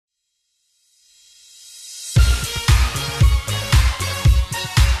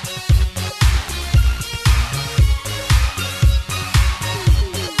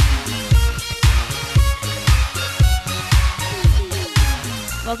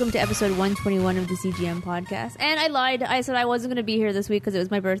welcome to episode 121 of the CGM podcast. And I lied. I said I wasn't going to be here this week because it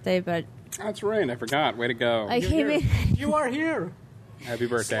was my birthday, but... That's right. I forgot. Way to go. I came in... You are here. Happy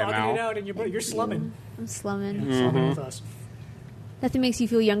birthday, Slogging Mal. it out and you're slumming. I'm slumming. Slumming with us. Nothing makes you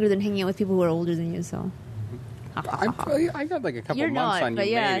feel younger than hanging out with people who are older than you, so... I got like a couple You're months not, on but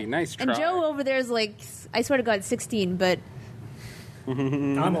you, yeah. maybe. Nice try. And Joe over there is like, I swear to God, 16, but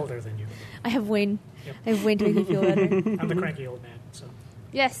I'm older than you. I have Wayne. Yep. I have Wayne to make you feel better. I'm the cranky old man. So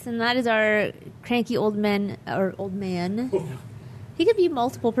Yes, and that is our cranky old man, or old man. He could be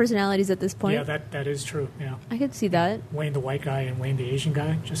multiple personalities at this point. yeah, that is true. Yeah, I could see that. Wayne the white guy and Wayne the Asian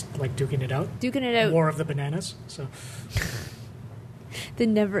guy, just like duking it out. Duking it out. War of the bananas. So The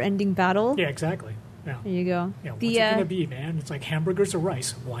never-ending battle. yeah, exactly. Yeah. There you go. Yeah, what's it gonna be, man? It's like hamburgers or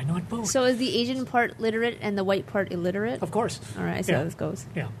rice. Why not both? So is the Asian part literate and the white part illiterate? Of course. All right, I see Yeah. how this goes.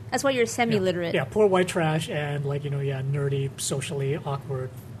 Yeah. That's why you're semi-literate. Yeah, poor white trash and like, nerdy, socially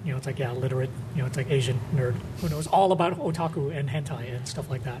awkward. It's like, literate. It's like Asian nerd who knows all about otaku and hentai and stuff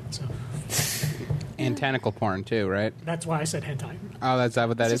like that. So And tentacle porn, too, right? that's why I said hentai. Oh, that's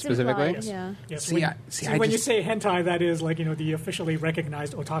what that is It's just specifically? implied, yeah. Yes, See, when, when you say hentai, that is like, the officially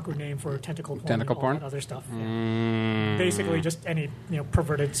recognized otaku name for tentacle porn Tentacle and all porn? that other stuff. Yeah. Basically, just any,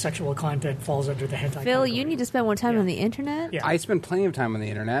 perverted sexual content falls under the hentai Phil, category. you need to spend more time Yeah. on the internet. Yeah. I spend plenty of time on the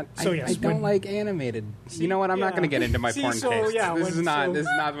internet. So, I yes, don't when- like animated. You know what? I'm not yeah. going to get into my See, porn so, taste. yeah, this when- is not. so- This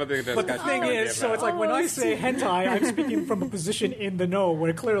is not what the discussion. But the thing is, so it's like when I say hentai, I'm speaking from a position in the know,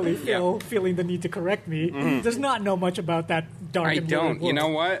 where clearly Phil, feeling the need to correct me, does not know much about that dark I and don't. lurid You world. know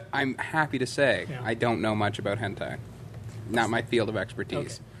what? I'm happy to say Yeah. I don't know much about hentai. Not my field of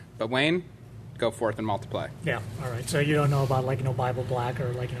expertise. Okay. But Wayne, go forth and multiply. Yeah, all right. So you don't know about like Bible Black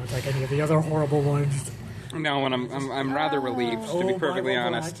or like it's like any of the other horrible ones. No, and I'm rather relieved, to be perfectly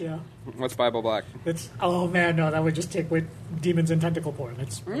Bible honest. Black, yeah. What's Bible Black? It's man, no, that would just take with demons and tentacle porn.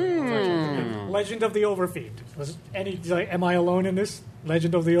 That's Legend of the Overfiend. Was any like, am I alone in this?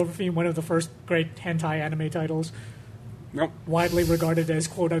 Legend of the Overfiend, one of the first great hentai anime titles, Nope. widely regarded as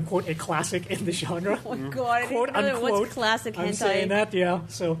quote unquote a classic in the genre. Oh my God, I didn't Quote know that. unquote. What's classic I'm hentai? saying that, yeah.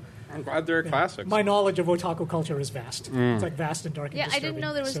 So I'm glad they're classics. my knowledge of otaku culture is vast. It's like vast and dark. Yeah, and I didn't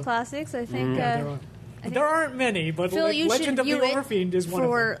know there was so, classics. I think, Yeah, there aren't many, but Phil, you Legend should of the view it Overfiend is one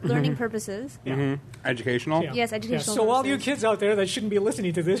for of them. learning purposes. Yeah. Educational? Yeah. Yes, educational So all you purposes. kids out there that shouldn't be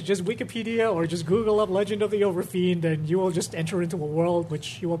listening to this, just Wikipedia or just Google up Legend of the Overfiend, and you will just enter into a world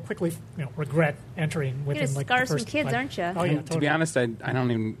which you will quickly, regret entering You're within gonna like scar the some first kids, five- aren't you? Oh yeah, totally. To be honest, I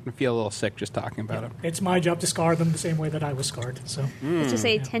don't even feel a little sick just talking about it. It's my job to scar them the same way that I was scarred. So Let's just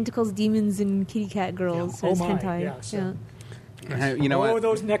say tentacles, demons, and kitty cat girls. Yeah. As Oh my, hentai. yeah, so- You know what?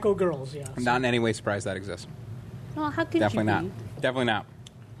 those Neko girls, yeah. I'm not in any way surprised that exists. Well, how could Definitely you not. be? Definitely not.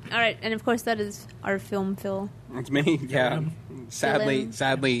 All right, and of course that is our film, Phil. It's me. Yeah. Film.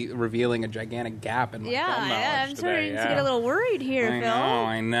 Sadly revealing a gigantic gap in my Yeah, film knowledge I'm today. starting to get a little worried here, I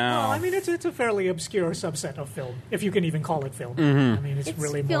Phil. know. Well, I mean, it's a fairly obscure subset of film, if you can even call it film. I mean, it's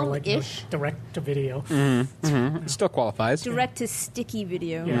really more like film-ish. direct to video. It still qualifies. Direct to sticky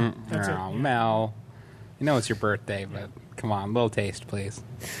video. Yeah, that's it. Oh, Mel. You know it's your birthday, but come on, little taste, please.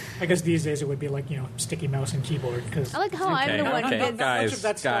 I guess these days it would be like sticky mouse and keyboard because I like how I'm the one okay. who gets Guys, much of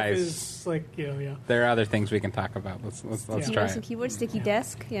that stuff guys. is like yeah. There are other things we can talk about. Let's sticky try mouse and it. keyboard, sticky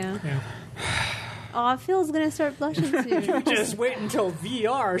desk. Yeah. Yeah. Aw, Phil's gonna start blushing soon. Just wait until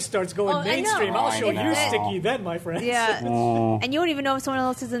VR starts going Oh, I know. mainstream. I'll show I you know. sticky then, my friend. Yeah, and you won't even know if someone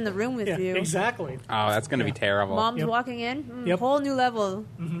else is in the room with Yeah, you. exactly. Oh, that's going to be Yeah. terrible. Mom's Yep. walking in, Yep. whole new level.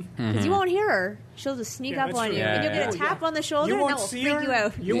 Because you won't hear her. She'll just sneak Yeah, up that's on true. you, and you'll get a Yeah. tap on the shoulder, You and won't that will see freak her. you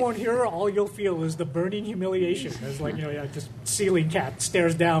out. You won't hear her. All you'll feel is the burning humiliation. As like just ceiling cat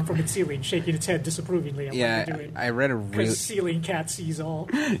stares down from its ceiling, shaking its head disapprovingly at what Yeah, you're doing. I read a really Because ceiling cat sees all.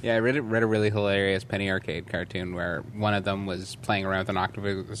 read a really hilarious Penny Arcade cartoon where one of them was playing around with an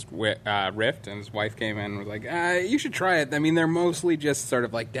Oculus Rift, and his wife came in and was like, "You should try it." I mean, they're mostly just sort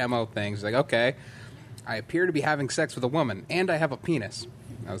of like demo things. Like, okay, I appear to be having sex with a woman, and I have a penis.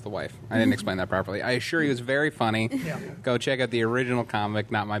 That was the wife. I didn't explain that properly. I assure you, it was very funny. Yeah. Go check out the original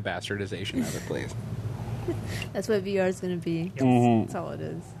comic, not my bastardization of it, please. That's what VR is going to be. Mm-hmm. That's all it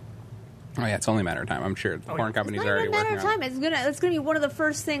is. Oh yeah, it's only a matter of time. I'm sure the porn It's companies not are even already a matter working of on time. it. It's gonna be one of the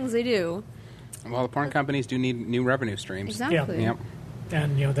first things they do. Well, the porn companies do need new revenue streams. Exactly. Yep.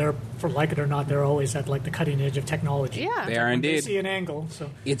 And they're, for like it or not, they're always at like the cutting edge of technology. Yeah. They are When They indeed. see an angle, so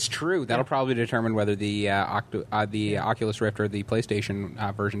It's true. That'll probably determine whether the Oculus Rift or the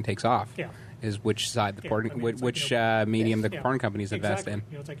PlayStation version takes off. Yeah. Is which side the porn, I mean, it's like, which medium the yeah, porn companies invest exactly.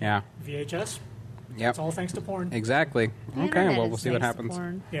 in. It's like Yeah. VHS, That's all thanks to porn. Exactly. The Okay, internet well, is we'll see what thanks to happens.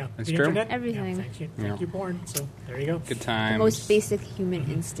 porn. Yeah, It's the true. internet. Everything. Yeah, thank you, porn. So there you go. Good The times. most basic human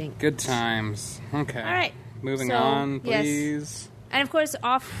instinct. Good times. Okay. All right. Moving So, on, yes. please. And of course,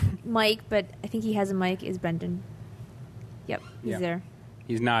 off mic, but I think he has a mic, is Brendan. Yep, he's Yeah. there.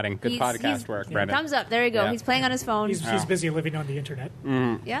 He's nodding. Good He's- podcast he's- work, yeah. Brendan. Thumbs up. There you go. Yeah. He's playing on his phone. He's busy living on the internet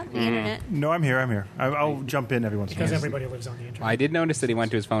Yeah, the internet. No, I'm here. I'll jump in every once in a because while. everybody lives on the internet. I did notice that he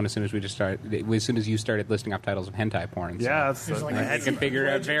went to his phone as soon as we just started. As soon as you started listing off titles of hentai porn. So Yeah, that's, There's like I can figure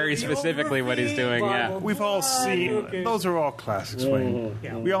out very specifically what he's doing. Yeah. we've all seen. Okay. Those are all classics, Wayne.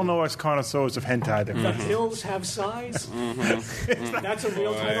 Yeah. We all know as connoisseurs of hentai. The That hills have size. That's a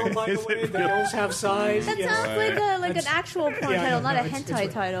real Boy. title, by the Is way. it The real? hills have size. That Yes. sounds like an actual porn Yeah, title, no, not a it's hentai real.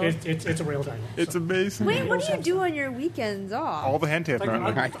 title. It's a real title. It's amazing. Wait, what do you do on your weekends off? All the hentai,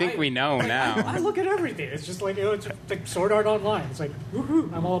 apparently. I think we know now. I look at everything. It's just like, it's like Sword Art Online. It's like,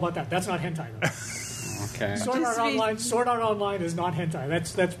 woohoo, I'm all about that. That's not hentai, though. Okay. Sword Art Online is not hentai.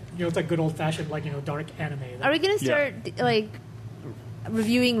 That's it's like good old fashioned dark anime. Are we gonna start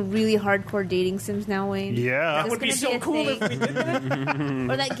reviewing really hardcore dating sims now, Wayne? Yeah. That would be It's so gonna cool a if we did that. thing.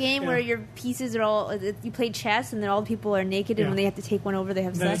 Or that game where your pieces are all you play chess and then all the people are naked and Yeah. when they have to take one over they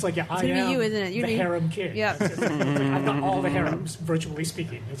have And then sex. it's like, yeah, it's I gonna am be you, isn't it? You're the gonna be- harem king. Yeah. It's like, I've got all the harems, virtually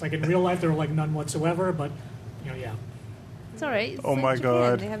speaking. It's like in real life there are like none whatsoever, but yeah. It's all right. It's Oh like my Japan.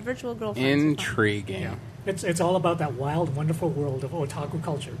 God. They have virtual girlfriends. It's fine. Intriguing. It's all about that wild, wonderful world of otaku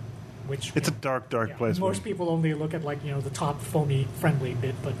culture, which It's a dark place. Most Wayne. people only look at the top foamy, friendly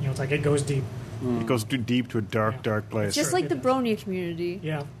bit, but it's like it goes deep. It goes too deep to a dark place. Just Sure, like the it Bronya community.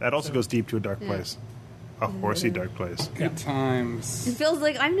 Yeah, That also So- goes deep to a dark place. A horsey dark place. Good times. It feels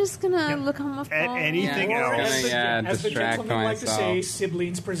like I'm just gonna Yeah. look on my phone. anything Yeah. Or else. as the, Yeah, as the distract gentlemen like to myself. say,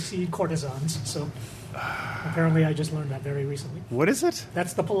 siblings precede courtesans. So apparently, I just learned that very recently. What is it?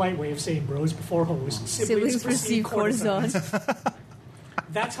 That's the polite way of saying bros before hoes. Siblings precede courtesans.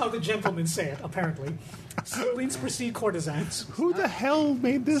 That's how the gentlemen say it, apparently. Siblings precede courtesans. Who the hell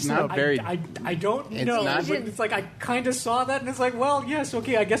made this not up? very- I don't It's know. not- But it's like I kind of saw that, and it's like, well, yes,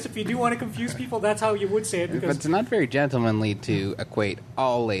 okay. I guess if you do want to confuse people, that's how you would say it. But Because, it's not very gentlemanly to equate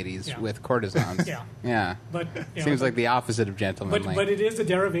all ladies Yeah. with courtesans. Yeah. Yeah. but Seems like the opposite of gentlemanly. but it is a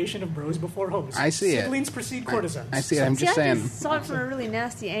derivation of bros before hoes. I see it. Siblings precede courtesans. I see it. I'm See, just I saying. just saw it from a really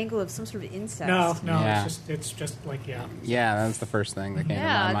nasty angle of some sort of incest. No, Yeah. it's just like Yeah, that's the first thing that came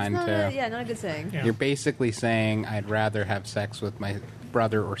Yeah, to my it's mind, not too. not a good saying. Yeah. You're basically saying I'd rather have sex with my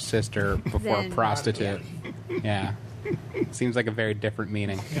brother or sister before a Then- prostitute. Yeah. Seems like a very different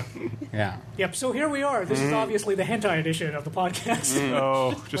meaning. Yeah. Yeah. Yep. So here we are. This is obviously the hentai edition of the podcast.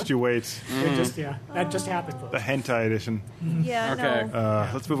 Oh, just you wait. It just that just happened. The Folks. hentai edition. Yeah, Okay. no.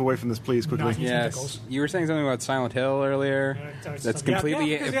 Let's move away from this, please, quickly. Not Yes. Tentacles. You were saying something about Silent Hill earlier. That's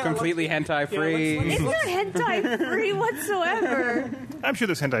completely completely hentai free. It's not hentai free whatsoever. I'm sure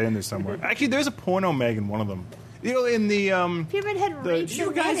there's hentai in there somewhere. Actually, there's a porno mag in one of them. In the Pyramid Head The- rapes Do you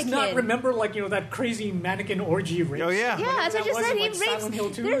a guys mannequin. not remember that crazy mannequin orgy race? Oh, yeah. Yeah, that's what I just That said. He wasn't like Silent Hill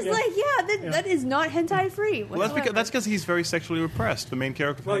rapes. 2, There's yeah. that is not hentai free. well, that's because he's very sexually repressed. The main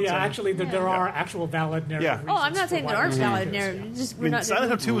character. Well, yeah. finds him. Actually, there are actual valid narrative. Yeah. reasons Oh, I'm not for saying why there aren't this valid is. narratives. Just I we're mean, not Silent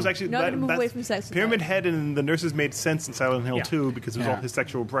Hill 2 was actually not going to move that's- away from sex. with Pyramid that. Head and the nurses made sense in Silent Hill Yeah. 2 because it was Yeah. all his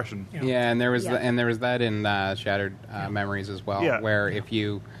sexual repression. Yeah. Yeah, and there was Yeah. and there was that in Shattered Memories as well, Yeah. where if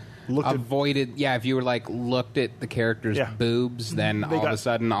you Looked at- avoided, if you were looked at the character's Yeah. boobs, then all of got- a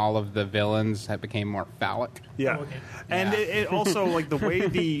sudden all of the villains became more phallic. Yeah, Oh, okay. and Yeah. it also the way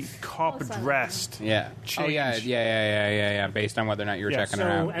the cop Oh, Silent dressed. Yeah. Oh yeah, Change. yeah. Based on whether or not you were Yeah. checking her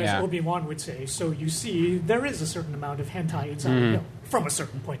So, out. as Yeah. Obi-Wan would say, so you see, there is a certain amount of hentai inside Mm-hmm. the Hill, from a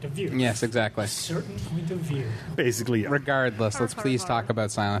certain point of view. Yes, exactly. Certain point of view. Basically, yeah. Regardless, let's please talk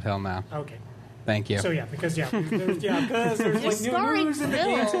about Silent Hill now. Okay. Thank you. So because there's like starring news in the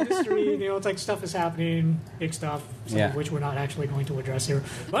Phil. games industry. It's like stuff is happening, big stuff, some Yeah. of which we're not actually going to address here.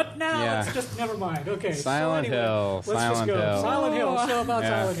 But now Yeah. let's just never mind. Okay, Silent so anyway, Hill, Let's just Silent go. Hill. Silent Hill. So about Yeah.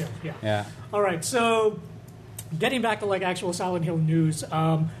 Silent Hill. Yeah. Yeah. All right. So getting back to actual Silent Hill news.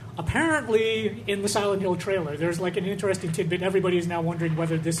 Apparently, in the Silent Hill trailer, there's an interesting tidbit. Everybody is now wondering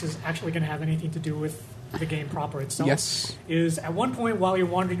whether this is actually going to have anything to do with the game proper itself. Yes. Is at one point while you're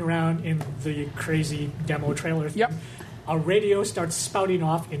wandering around in the crazy demo trailer thing, Yep. a radio starts spouting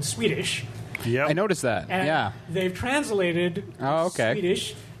off in Swedish. Yep. I noticed that. And Yeah. they've translated Oh, okay.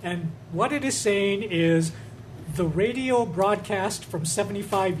 Swedish, and what it is saying is the radio broadcast from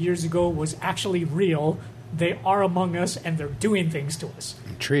 75 years ago was actually real. they are among us and they're doing things to us.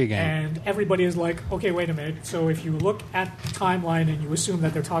 Intriguing. And everybody is like, okay, wait a minute. So if you look at the timeline and you assume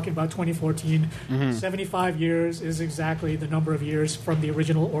that they're talking about 2014, 75 years is exactly the number of years from the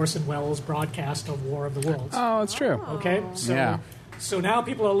original Orson Welles broadcast of War of the Worlds. Oh, it's true. Okay? So, Yeah. so now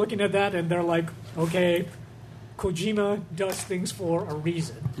people are looking at that and they're like, okay, Kojima does things for a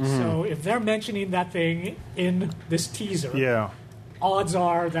reason. So if they're mentioning that thing in this teaser, Yeah. odds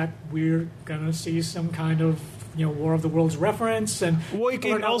are that we're going to see some kind of War of the Worlds reference, and Well, you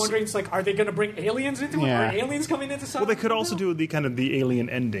people are can now also- wondering, it's like, are they going to bring aliens into Yeah. it? Are aliens coming into Silent Well, they could Hill also now? do the kind of the alien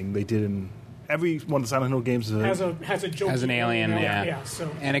ending they did in every one of the Silent Hill games. has a joke As an alien, yeah. yeah. So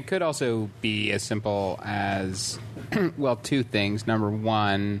And it could also be as simple as, well, two things. Number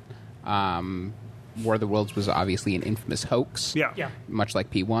one, War of the Worlds was obviously an infamous hoax. Yeah. yeah, Much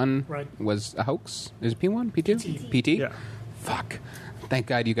like P1 Right. was a hoax. Is it P1? P2? PT? Yeah. Fuck. Thank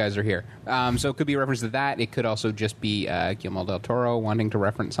God you guys are here. So it could be a reference to that. It could also just be Guillermo del Toro wanting to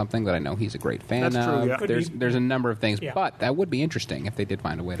reference something that I know he's a great fan That's true, of. yeah. Could There's be. there's a number of things, Yeah. but that would be interesting if they did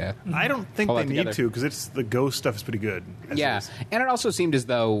find a way to. I don't think Pull they that need together. to because it's the ghost stuff is pretty good. as Yeah, is. and it also seemed as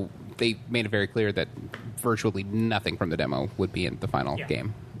though they made it very clear that virtually nothing from the demo would be in the final Yeah.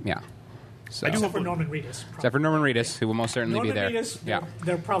 game. Yeah. So, except for Norman Reedus. except for Norman Reedus, who will most certainly Norman be there. Reedus, Yeah.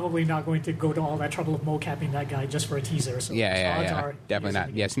 they're probably not going to go to all that trouble of mocapping that guy just for a teaser. So Yeah, odds yeah. are Definitely he's not.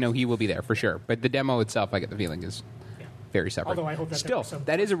 gonna be- Yes, no, he will be there for sure. But the demo itself, I get the feeling, is Yeah. very separate. Although I hope that there Still, are some-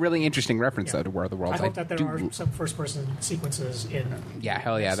 that is a really interesting reference, Yeah. though, to War of the Worlds. I hope that there do- are some first-person sequences in. Yeah,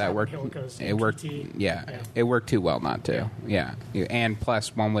 hell yeah, that Silent worked. Hill, 'cause It in worked. PT, Yeah, yeah. it worked too well not to. Yeah. And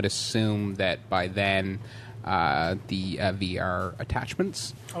plus, one would assume that by then, the VR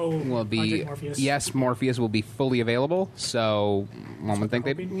attachments will be. Project Morpheus. Yes, Morpheus will be fully available. So one would think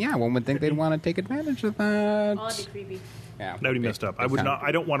they'd. hoping. Yeah, one would think Could they'd be. want to take advantage of that. Oh, that'd be creepy. Yeah, That would be messed up. I would not.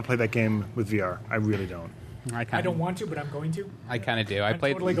 I don't want to play that game with VR. I really don't. I don't want to, but I'm going to. I kind of do. I I'm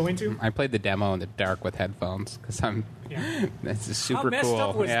played. totally going to. I played the demo in the dark with headphones because I'm. Yeah. This is super messed cool.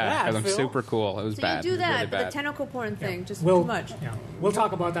 up was yeah, that, 'cause I'm Phil? super cool. It was So bad. you do It was that, really but bad. the tentacle porn thing, just We'll, too much. Yeah, we'll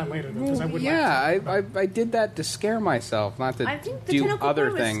talk about that later, though, because I would. Yeah, like to. I did that to scare myself, not to I think the do tentacle other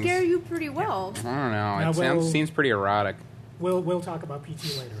porn would things. scare you pretty well. I don't know. Now It we'll- seems pretty erotic. We'll talk about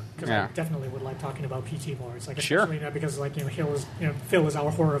PT later because Yeah. I definitely would like talking about PT more. It's like Sure. especially now because Phil is our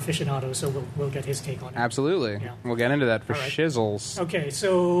horror aficionado, so we'll get his take on it. Absolutely. Yeah. We'll get into that for All right. shizzles. Okay,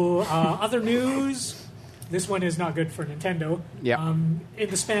 so other news. This one is not good for Nintendo. Yeah. In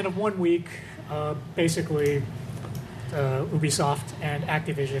the span of 1 week, basically, Ubisoft and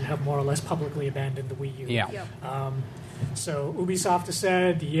Activision have more or less publicly abandoned the Wii U. Yeah. Yep. So Ubisoft has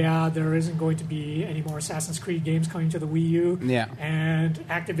said, yeah, there isn't going to be any more Assassin's Creed games coming to the Wii U. Yeah. And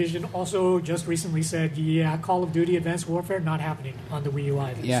Activision also just recently said, yeah, Call of Duty Advanced Warfare not happening on the Wii U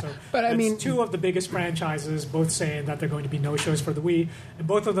either. Yeah. So But I that's mean- two of the biggest franchises both saying that they're going to be no-shows for the Wii, and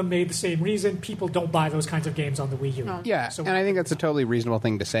both of them made the same reason. People don't buy those kinds of games on the Wii U. No. Yeah, So- and I think that's a totally reasonable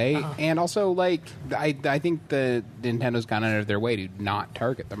thing to say. Uh-huh. And also, like, I think the Nintendo's gone out of their way to not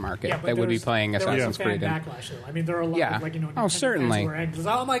target the market Yeah, but that would be there's- playing there Assassin's is a fan Creed. And, backlash, though. I mean, there are a lot Yeah. of, Oh, Nintendo certainly. fans who are angry.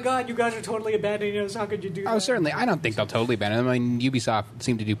 Oh my God, you guys are totally abandoning us. How could you do that? oh, certainly. I don't think they'll totally ban them. I mean, Ubisoft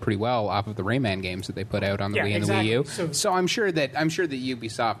seemed to do pretty well off of the Rayman games that they put out on the Yeah, Wii and exactly. the Wii U. So- So I'm sure that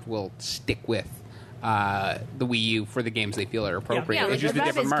Ubisoft will stick with the Wii U for the games they feel are appropriate. Yeah, like it's just the a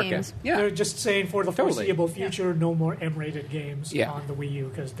different Rabbids market. games. Yeah. They're just saying for the Totally. foreseeable future, no more M-rated games Yeah. on the Wii U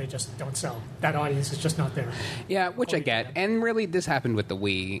because they just don't sell. That audience is just not there. Yeah, which I get, and really, this happened with the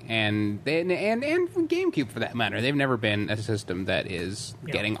Wii and GameCube for that matter. They've never been a system that is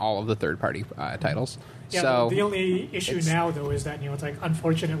Yeah. getting all of the third-party titles. Yeah, so the only issue it's- now, though, is that it's like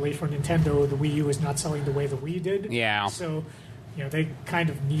unfortunately for Nintendo, the Wii U is not selling the way the Wii did. Yeah. So, they kind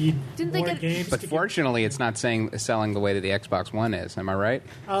of need Didn't they more get- games. but to fortunately, it's not selling the way that the Xbox One is. Am I right?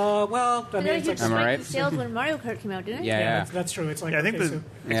 well, I And mean, then it's you like, Am I spiked right? the sales when Mario Kart came out, didn't it? Yeah. that's true. It's like Yeah, I think okay, the so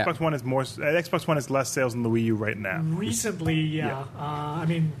Yeah. Xbox One is more. Xbox One has less sales than the Wii U right now. recently, yeah. I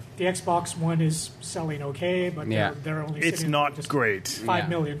mean, the Xbox One is selling okay, but Yeah. they're only It's sitting not at just great. 5 Yeah.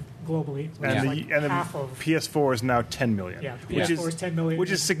 million globally, which And is the like and the half of. PS4 is now 10 million. Yeah, which PS4 is 10 million. which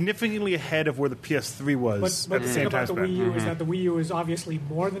is significantly ahead of where the PS3 was But at the the thing same time about the Wii span. U is that the Wii U is obviously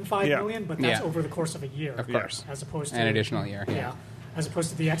more than 5 Yeah. million, but that's Yeah. over the course of a year. Of course. As opposed to An additional year, yeah. Yeah. As opposed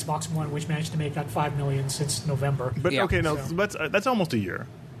to the Xbox One, which managed to make that 5 million since November. But Yeah. okay, no, So- that's almost a year.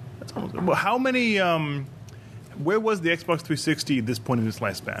 That's almost. Well, how many? Where was the Xbox 360 at this point in its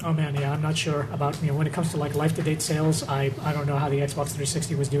lifespan? Oh man, yeah, I'm not sure about when it comes to like life to date sales. I don't know how the Xbox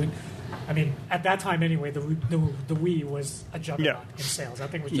 360 was doing. I mean, at that time anyway, the Wii was a juggernaut in sales. That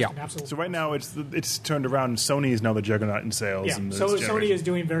thing was just an absolute. So right now it's turned around. Sony is now the juggernaut in sales. Yeah. In So this Sony generation. is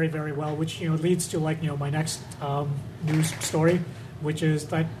doing very, very well, which leads to my next news story, which is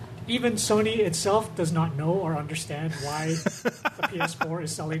that even Sony itself does not know or understand why the PS4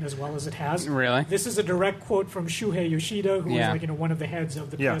 is selling as well as it has. Really? This is a direct quote from Shuhei Yoshida, who Yeah. is one of the heads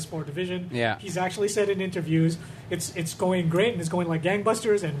of the PS4 division. Yeah. He's actually said in interviews, it's going great and it's going like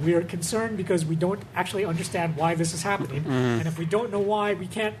gangbusters, and we're concerned because we don't actually understand why this is happening. And if we don't know why, we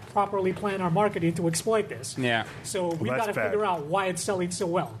can't properly plan our marketing to exploit this. Yeah. So we've that's got to bad. figure out why it's selling so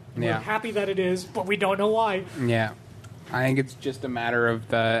well. We're Yeah. happy that it is, but we don't know why. Yeah. I think it's just a matter of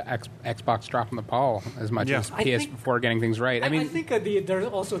the Xbox dropping the ball as much Yeah. as I think- PS4 getting things right. I mean, I think there's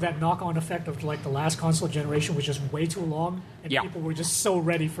also that knock-on effect of the last console generation was just way too long, and Yeah. people were just so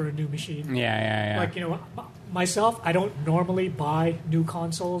ready for a new machine. yeah. Myself, I don't normally buy new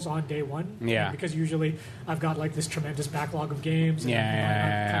consoles on day one. Yeah. Because usually I've got this tremendous backlog of games. And,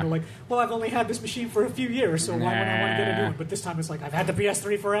 Yeah. I'm kind of well, I've only had this machine for a few years, so why would I want to get a new one? But this time it's I've had the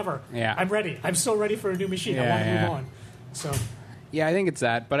PS3 forever. Yeah. I'm ready. I'm so ready for a new machine. I want to move on. So. Yeah, I think it's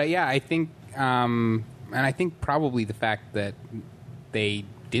that. But I think, and I think probably the fact that they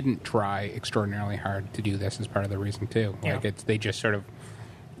didn't try extraordinarily hard to do this is part of the reason too. Yeah. They just sort of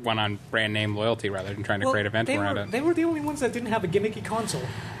went on brand name loyalty rather than trying to create events around it. They were the only ones that didn't have a gimmicky console.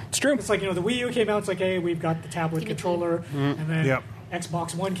 It's true. It's the Wii U came out. It's hey, we've got the tablet controller, and then Yep.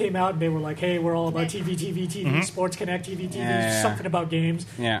 Xbox One came out, and they were hey, we're all about TV, Sports Connect, TV, Yeah. something about games.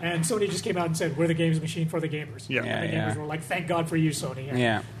 Yeah. And Sony just came out and said, we're the games machine for the gamers. Yeah. And the Yeah, gamers were thank God for you, Sony. And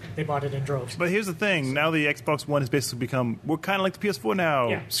Yeah. They bought it in droves. But here's the thing: now the Xbox One has basically become we're kind of like the PS4 now.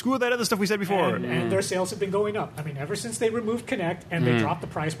 Yeah. Screw that other stuff we said before. And their sales have been going up. I mean, ever since they removed Kinect and they dropped the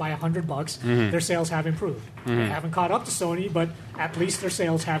price by $100, their sales have improved. They haven't caught up to Sony, but at least their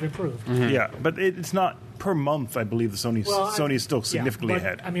sales have improved. Yeah, but it's not per month. I believe the Sony is still significantly but,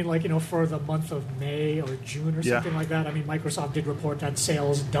 ahead. I mean, for the month of May or June or Yeah. something like that. I mean, Microsoft did report that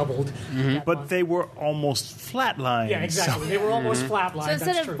sales doubled. that But month. they were almost flatlined. yeah, exactly. So- They were almost flatlined. So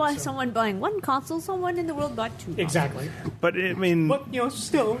instead that's of true, someone buying one console, someone in the world bought two. exactly. but I mean, But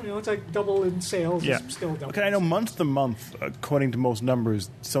still, it's double in sales. yeah. It's still double. Okay, I know month to month, according to most numbers,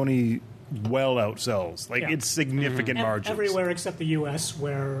 Sony well outsells. Yeah. It's significant margins. Everywhere except the U.S.,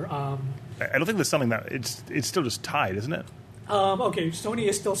 where I don't think they're selling that. It's still just tied, isn't it? okay, Sony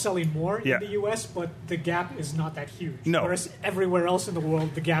is still selling more Yeah. in the U.S., but the gap is not that huge. No. Whereas everywhere else in the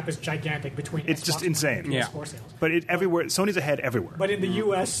world, the gap is gigantic between. It's Xbox just One insane. and Yeah. PS4 sales. But everywhere, Sony's ahead everywhere. But in the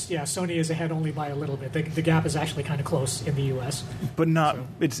U.S., Sony is ahead only by a little bit. The gap is actually kind of close in the U.S. But not.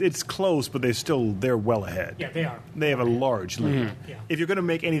 It's close, but they're well ahead. Yeah, they are. They have a large lead. Yeah. If you're going to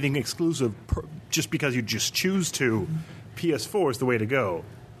make anything exclusive, just because you just choose to, PS4 is the way to go.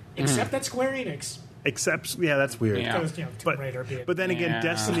 Except that Square Enix. Except, that's weird. Yeah. Because, Tomb Raider be it. But then again, Yeah.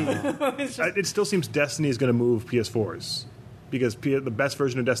 Destiny. It's just- It still seems Destiny is going to move PS4s because the best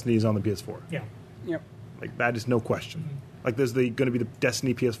version of Destiny is on the PS4. yeah. Yep. Like that is no question. Like there's going to be the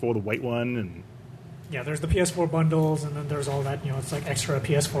Destiny PS4, the white one, and Yeah, there's the PS4 bundles, and then there's all that, it's extra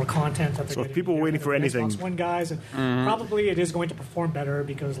PS4 content. That they're So if getting people were here waiting for for the anything- Xbox One guys, and probably it is going to perform better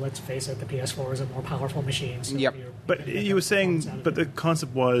because, let's face it, the PS4 is a more powerful machine. So Yep. you're but gonna get you were better saying, performance out of but it. the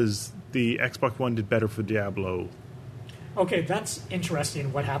concept was the Xbox One did better for Diablo, Okay, that's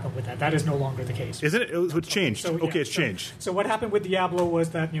interesting what happened with that. That is no longer the case. isn't it? It's changed. So, yeah, Okay, it's so- changed. So what happened with Diablo was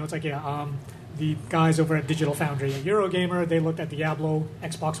that the guys over at Digital Foundry at Eurogamer, they looked at Diablo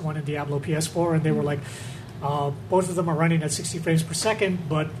Xbox One and Diablo PS4, and they were like, both of them are running at 60 frames per second,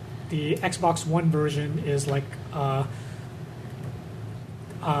 but the Xbox One version is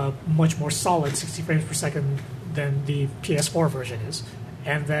much more solid 60 frames per second than the PS4 version is.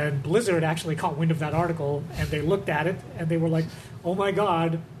 And then Blizzard actually caught wind of that article, and they looked at it, and they were like, oh my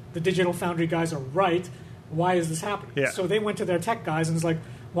god, the Digital Foundry guys are right. Why is this happening? Yeah. So they went to their tech guys and was like,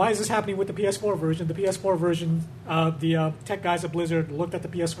 why is this happening with the PS4 version? The PS4 version, the tech guys at Blizzard looked at the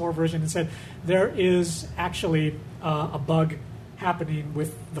PS4 version and said, there is actually a bug happening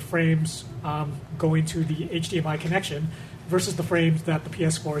with the frames going to the HDMI connection versus the frames that the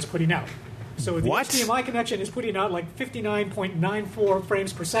PS4 is putting out. So the What? HDMI connection is putting out 59.94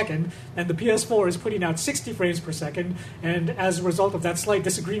 frames per second, and the PS4 is putting out 60 frames per second. And as a result of that slight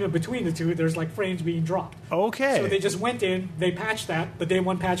disagreement between the two, there's frames being dropped. Okay. So they just went in, they patched that. The day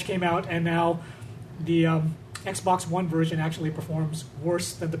one patch came out, and now the Xbox One version actually performs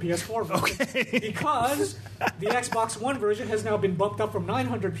worse than the PS4 version because the Xbox One version has now been bumped up from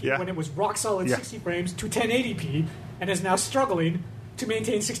 900p Yeah. when it was rock solid Yeah. 60 frames to 1080p, and is now struggling to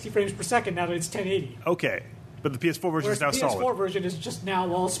maintain 60 frames per second now that it's 1080. Okay. But the PS4 version Whereas is now the PS4 solid. version is just now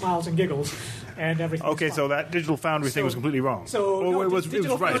all smiles and giggles and everything. Okay, so that Digital Foundry thing was completely wrong. So Or no, it was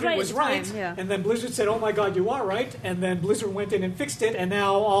Digital right. Foundry Right was at the right, time, yeah. and then Blizzard said, "Oh my God, you are right," and then Blizzard went in and fixed it, and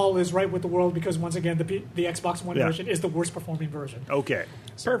now all is right with the world because once again, the Xbox One Yeah. version is the worst performing version. Okay.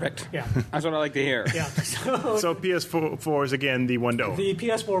 Perfect. Yeah, That's what I like to hear. yeah. So, So PS4 is again the one to own. the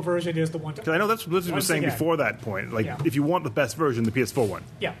PS4 version is the one to. Because I know that's what Blizzard was Once saying again. before that point. Like, Yeah. if you want the best version, the PS4 one.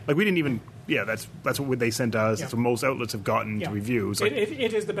 Yeah. Like, we didn't even. Yeah, that's what they sent us. Yeah. That's what most outlets have gotten Yeah. to review. It's like,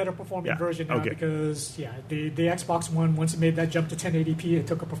 It is the better performing Yeah, version now okay. because the Xbox One, once it made that jump to 1080p, it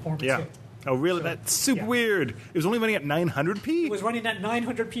took a performance yeah. hit. Oh, really? So, That's super yeah. weird. It was only running at 900p? It was running at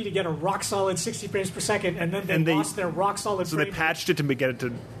 900p to get a rock solid 60 frames per second, and then And they they- lost their rock solid. So they frame rate. patched it to get it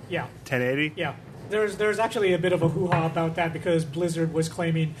to Yeah, 1080? yeah. There's actually a bit of a hoo-ha about that because Blizzard was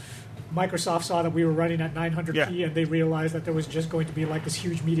claiming Microsoft saw that we were running at 900p Yeah. and they realized that there was just going to be like this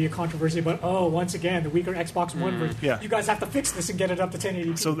huge media controversy about, once again, the weaker Xbox One version. Yeah. You guys have to fix this and get it up to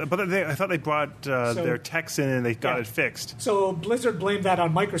 1080p. So, I thought they brought their techs in and they got Yeah. it fixed. So Blizzard blamed that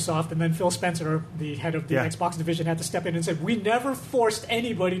on Microsoft, and then Phil Spencer, the head of the Yeah. Xbox division, had to step in and said, "We never forced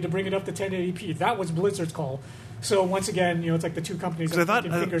anybody to bring it up to 1080p. That was Blizzard's call." So once again, it's like the two companies 'Cause I are thought-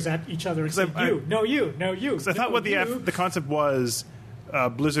 pointing fingers at each other and 'cause saying, I- "You, no, you, no, you." Because I thought no, what you. the concept was,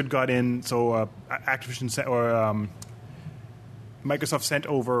 Blizzard got in, so Activision Microsoft sent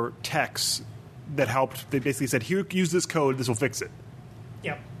over techs that helped. They basically said, "Here, use this code. This will fix it."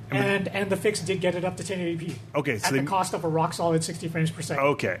 Yep. And the fix did get it up to 1080p. Okay, so at the cost of a rock solid 60 frames per second.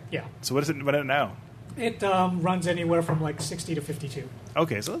 Okay. Yeah. So what is it? What is it now? It runs anywhere from like 60 to 52.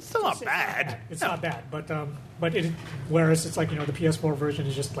 Okay, so it's still not It's bad. It's not bad, but it whereas it's like the PS4 version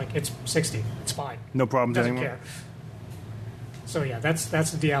is just like it's 60. It's fine. No problems Doesn't anymore. care. So yeah, that's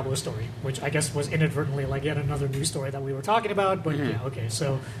the Diablo story, which I guess was inadvertently like yet another news story that we were talking about. But yeah, okay,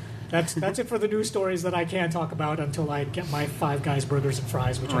 so that's it for the news stories that I can talk about until I get my Five Guys burgers and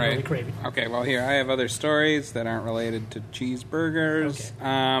fries, which I'm really craving. Okay, well, here, I have other stories that aren't related to cheeseburgers.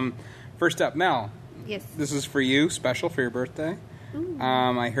 First up, Mel, Yes. this is for you, special for your birthday.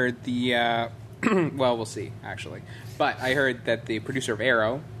 I heard the, well, we'll see, actually. But I heard that the producer of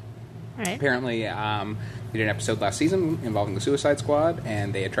Arrow, All right. apparently, they did an episode last season involving the Suicide Squad,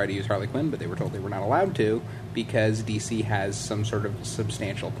 and they had tried to use Harley Quinn, but they were told they were not allowed to because DC has some sort of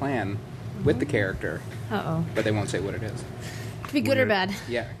substantial plan with the character, Uh-oh. but they won't say what it is. Could be good or bad.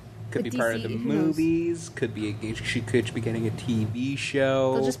 Yeah. Could With be part of DC, the who knows? movies. Could be she could be getting a TV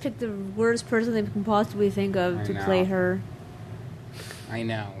show. They'll just pick the worst person they can possibly think of I to know. play her I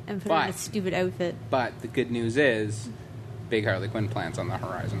know, and put her in a but stupid outfit. the good news is, big Harley Quinn plans on the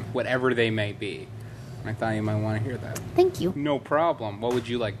horizon, whatever they may be. And I thought you might want to hear that. Thank you. No problem. What would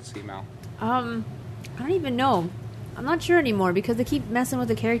you like to see, Mel? I don't even know. I'm not sure anymore because they keep messing with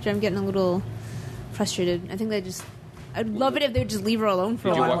the character. I'm getting a little frustrated. I think they just. I'd love it if they would just leave her alone for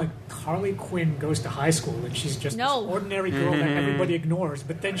a Did you while. wa- Like Harley Quinn goes to high school and she's just No. this ordinary girl that everybody ignores,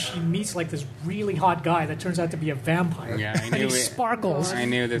 but then she meets like this really hot guy that turns out to be a vampire. Yeah, I and knew he it. sparkles. I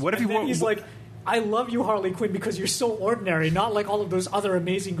knew this. What if And you then want? he's like, I love you, Harley Quinn, because you're so ordinary, not like all of those other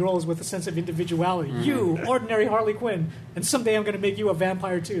amazing girls with a sense of individuality. You, ordinary Harley Quinn, and someday I'm going to make you a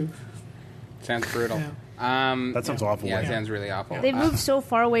vampire too. Sounds brutal. That sounds awful. Yeah, it Yeah. sounds really awful. They've moved so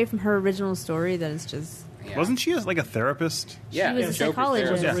far away from her original story that it's just. Yeah. Wasn't she like a therapist? Yeah, She was a Joker's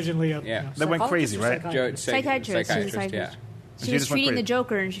psychologist. Was therapist. originally a Yeah. That went psychologist crazy, or right? psychiatrist? Psychiatrist. She was a Psychiatrist, yeah. psychiatrist. She She was just went treating the crazy.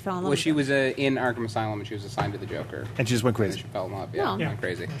 Joker and she fell in love Well, with she him. was in Arkham Asylum and she was assigned to the Joker. And she just went And crazy. she fell in love. No. Yeah, Yeah. went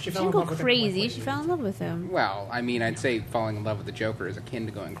crazy. She She fell in didn't go love with him and went crazy. She fell in love with him. Well, I mean, I'd say falling in love with the Joker is akin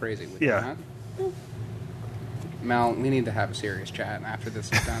to going crazy. Would you Yeah. not? Mel, we need to have a serious chat after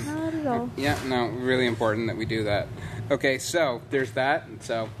this is done. Not at all. Yeah, no, really important that we do that. Okay, so there's that.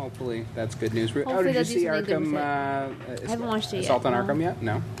 So hopefully that's good news. Oh, Hopefully did you they'll do see something good Arkham? with I haven't watched it yet, Assault on no. Arkham yet?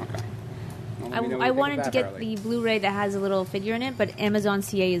 No. Okay. Well, let me know what I you think wanted of to that, get Harley. the Blu-ray that has a little figure in it, but Amazon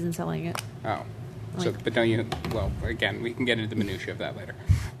CA isn't selling it. Oh. So, Like- but don't you? Well, again, we can get into the minutia of that later.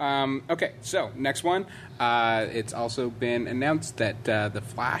 Okay, so next one. It's also been announced that the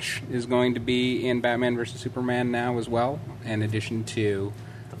Flash is going to be in Batman vs Superman now as well, in addition to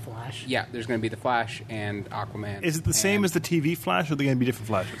The Flash. yeah, there's going to be the Flash and Aquaman. Is it the same And- as the TV Flash, or are they going to be different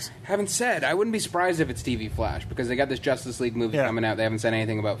Flashes? Haven't said. I wouldn't be surprised if it's TV Flash because they got this Justice League movie Yeah. coming out. They haven't said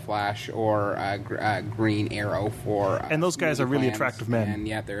anything about Flash or Green Arrow for. And those guys movie are really plans. attractive men. And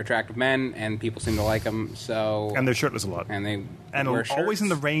yeah, they're attractive men, and people seem to like them. So And they're shirtless a lot. and they And wear always in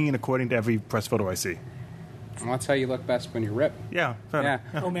the shirts. rain, according to every press photo I see. Well, that's how you look best when you're ripped. Yeah, fair Yeah.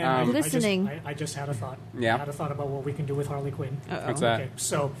 enough. Oh man, Listening. I just had a thought. Yeah. I had a thought about what we can do with Harley Quinn. Uh-oh. What's that? Okay,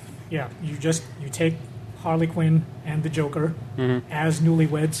 so yeah, you take Harley Quinn and the Joker as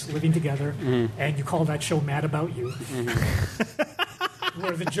newlyweds living together, and you call that show Mad About You,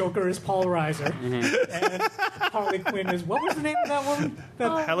 where the Joker is Paul Reiser, and Harley Quinn is, what was the name of that woman?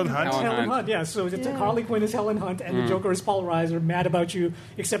 Helen Hunt. Helen Hunt, yeah. So it's Harley Quinn is Helen Hunt, and the Joker is Paul Reiser, Mad About You,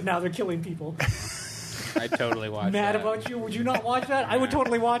 except now they're killing people. I'd totally watch Mad that. About You, would you not watch that? I would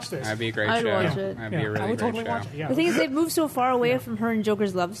totally watch this. That'd be a great I'd show. watch it. That'd be a really I would great totally show. watch it, yeah. The thing is, they've moved so far away from her and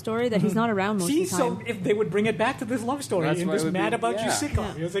Joker's love story that he's not around most See, of the so time. if they would bring it back to this love story That's in what this it would Mad be, About You yeah.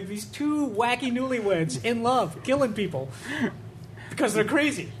 sitcom, it was like these two wacky newlyweds in love, killing people. Because they're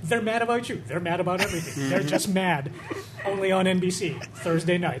crazy. They're mad about you. They're mad about everything. They're just mad. Only on NBC,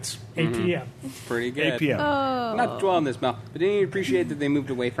 Thursday nights, 8 p.m. Pretty good. 8 p.m. Not dwell on this, Mel. But didn't you appreciate that they moved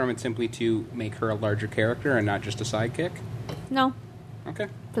away from it simply to make her a larger character and not just a sidekick? No, Okay.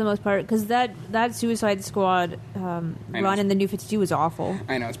 for the most part, because that Suicide Squad run in the New 52 was awful.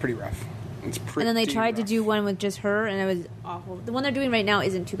 I know, it's pretty rough. It's pretty And then they tried to rough. do one with just her, and it was awful. The one they're doing right now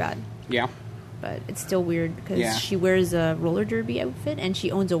isn't too bad, Yeah. but it's still weird because Yeah. she wears a roller derby outfit and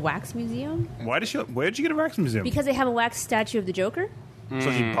she owns a wax museum Why did she? Where did you get a wax museum? because they have a wax statue of the Joker.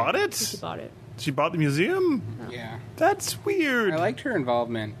 So she bought She it. bought it. She bought the museum. Yeah. That's weird. I liked her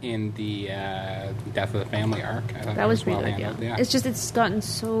involvement in the Death of the Family arc. I thought That was pretty well good, yeah. handled, yeah. It's just it's gotten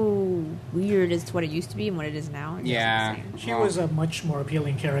so weird as to what it used to be and what it is now. It's Yeah. just the same. She was a much more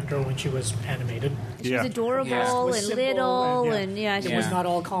appealing character when she was animated. She Yeah. was adorable Yeah. It was and simple little, and, and yeah, It she was Yeah. not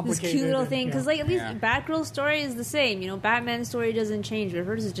all this complicated. cute little and, thing. yeah. Because like at least Yeah. Batgirl's story is the same. You know, Batman's story doesn't change, but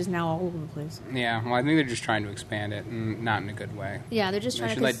hers is just now all over the place. Yeah, well, I think they're just trying to expand it, and not in a good way. Yeah, they're just They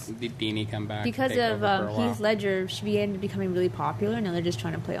trying should let to. Deanie come back. Because take of over for a while. Heath Ledger, she began becoming really popular. Now they're just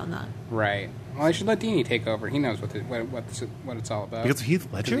trying to play on that. Right. Well, they should let Deanie take over. He knows what it's all about. Because of Heath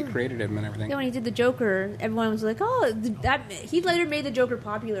 'Cause Ledger? he created him and everything. Yeah, when he did the Joker, everyone was like, "Oh, that Heath Ledger made the Joker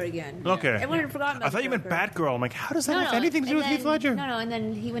popular again." Okay. Everyone had forgotten about I thought the you meant Joker. Batgirl. I'm like, how does that have anything to do and with Heath then- Ledger? No, and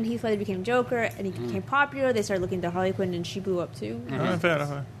then when Heath Ledger became Joker and he became popular, they started looking to Harley Quinn and she blew up too. Fair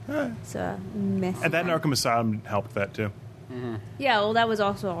enough. It's a mess. And that in Arkham Asylum helped that too. Yeah, well, that was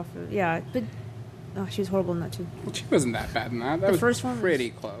also awful. Yeah, but she was horrible in that too. She wasn't that bad in that. That The was first one was-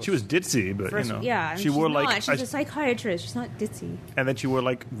 pretty close. She was ditzy, but First, you know, yeah, she she's wore not. like, She's a psychiatrist. She's not ditzy. and then she wore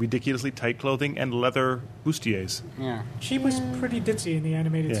like ridiculously tight clothing and leather bustiers. Yeah. She was pretty ditzy in the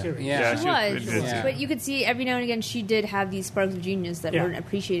animated Yeah. series. Yeah. She pretty was, ditzy. Yeah. but you could see every now and again she did have these sparks of genius that Yeah. weren't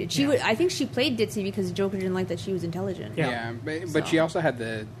appreciated. She Yeah. would, I think, she played ditzy because Joker didn't like that she was intelligent. Yeah. Yeah, but So. she also had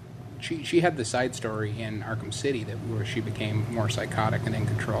the she had the side story in Arkham City where she became more psychotic and in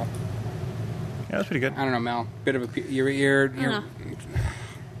control. Yeah, that's pretty good. I don't know, Mel. Bit of a you're know.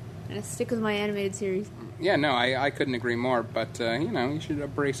 And I stick with my animated series. yeah. No, I couldn't agree more. But you should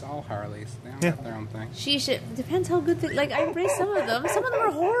embrace all Harleys. They all Yeah. have their own thing. She should. Depends how good. Like I embrace some of them. Some of them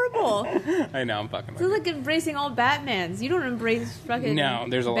are horrible. I know. I'm fucking. It's like embracing all Batmans. You don't embrace fucking No,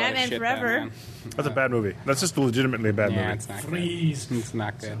 there's a lot Batman of shit. Forever. Batman. That's a bad movie. That's just legitimately a bad Yeah, movie. it's not Freeze. good. It's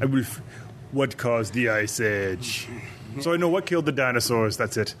not good. I will what caused the Ice Age? So I know what killed the dinosaurs.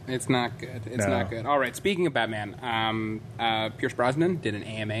 That's it. It's not good. It's No. not good. All right. Speaking of Batman, Pierce Brosnan did an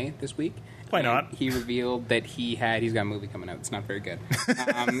AMA this week. Why And not? He revealed that he's got a movie coming out. It's not very good.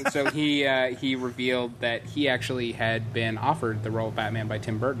 So he revealed that he actually had been offered the role of Batman by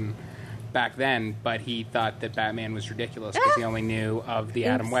Tim Burton back then, but he thought that Batman was ridiculous because he only knew of the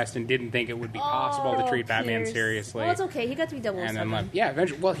Adam Oops. West and didn't think it would be possible to treat Batman Pierce. seriously. Well, it's okay. He got to be 007. And then left. Yeah,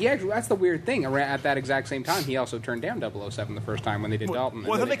 eventually. Well, he actually—that's the weird thing. At that exact same time, he also turned down 007 the first time when they did Dalton.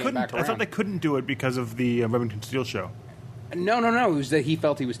 Well, I and thought they then came back couldn't. I thought around. they couldn't do it because of the Remington Steele show. No. It was that he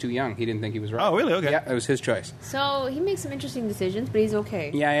felt he was too young. He didn't think he was right. Oh, really? Okay. Yeah, it was his choice. So he makes some interesting decisions, but he's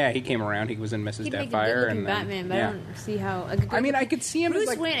okay. Yeah. He came around. He was in Mrs. He'd make a Deathfire, good-looking and then, Batman, but yeah. I don't see how. I mean, I could see him Bruce as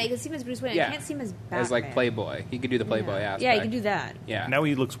like Wayne. I could see him as Bruce Wayne. yeah, I can't see him as Batman. as like Playboy. He could do the Playboy aspect. Yeah, he can do that. Yeah, Now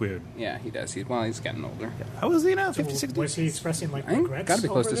he looks weird. yeah, he does. He's getting older. How is he now? So 50, 60? was he expressing like I think regrets? got to be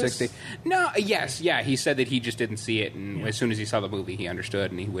close over to this? 60. No, yes, yeah. He said that he just didn't see it, and Yeah. as soon as he saw the movie, he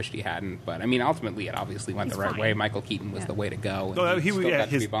understood, and he wished he hadn't. But I mean, ultimately, it obviously went He's the right fine. way. Michael Keaton was Yeah. the way to go. And Oh, he he was- still yeah, got to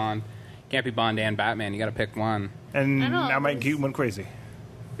his- be Bond. Can't be Bond and Batman. You got to pick one. And I know, now Mike it's- Keaton went crazy.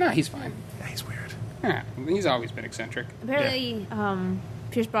 No, he's fine. Yeah, he's weird. Yeah, he's always been eccentric. Apparently,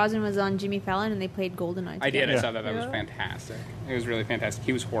 Pierce Brosnan was on Jimmy Fallon, and they played GoldenEye. I did. I Yeah. saw that. That was Yeah. fantastic. It was really fantastic.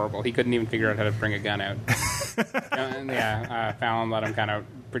 He was horrible. He couldn't even figure out how to bring a gun out. Fallon let him kind of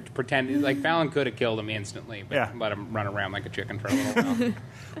pretend. Like, Fallon could have killed him instantly, but Yeah. let him run around like a chicken for a little while.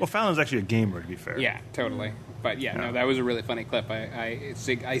 Well, Fallon's actually a gamer, to be fair. Yeah, totally. But yeah, no, that was a really funny clip. I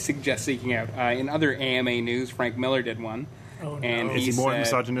suggest seeking out. In other AMA news, Frank Miller did one. Oh, no. and Is he more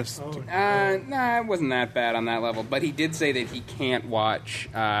misogynist? Oh, Nah, it wasn't that bad on that level. But he did say that he can't watch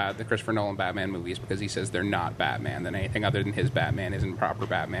the Christopher Nolan Batman movies because he says they're not Batman. That anything other than his Batman isn't proper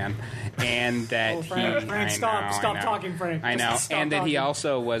Batman, and that Frank, stop talking, Frank. I know, Just stop and that he talking.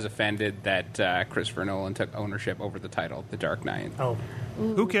 also was offended that Christopher Nolan took ownership over the title, The Dark Knight. Oh,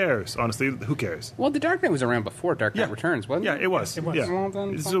 Who cares? Honestly, who cares? Well, The Dark Knight was around before Dark Knight Yeah. Returns, wasn't Yeah, it? it was. It was. Yeah. Well,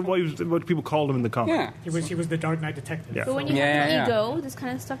 then, This is fine. what people called him in the comic. Yeah. he was the Dark Knight detective. Yeah. But when you Yeah, have an yeah. ego, this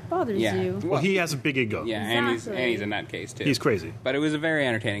kind of stuff bothers Yeah. you. Well, he has a big ego. Yeah, and he's Exactly. a nutcase too. He's crazy. But it was a very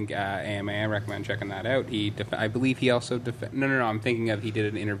entertaining AMA. I recommend checking that out. I believe he also no. I'm thinking of he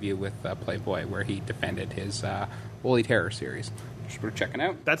did an interview with Playboy where he defended his Holy Terror series. Just worth checking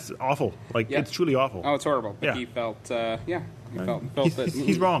out. That's awful. Like, Yeah. it's truly awful. Oh, it's horrible. But Yeah. he felt he felt that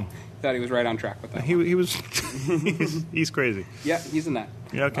He's wrong. Thought he was right on track with that. He was. he's crazy. Yeah, he's in that.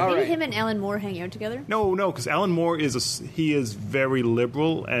 Yeah, okay. All Maybe right. him and Alan Moore hang out together. No, because Alan Moore he is very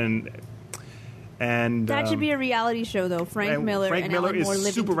liberal and That should be a reality show, though. Frank Miller and Alan is Moore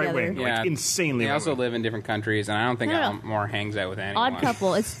living super right together. wing, like insanely. They also right-wing. live in different countries, and I don't think No, no. Alan Moore hangs out with anyone. Odd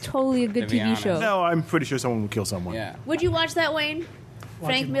Couple. It's totally a good To be TV honest. show. No, I'm pretty sure someone will kill someone. Yeah. Would you watch that, Wayne?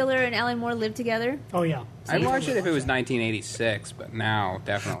 Frank it. Miller and Alan Moore live together? Oh, yeah. I'd watch it if it was 1986, but now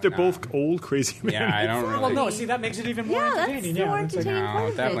definitely They're not. both old crazy men. Yeah, I don't really. Well, no, see, that makes it even more Yeah, that's entertaining. the more it's like, entertaining No, part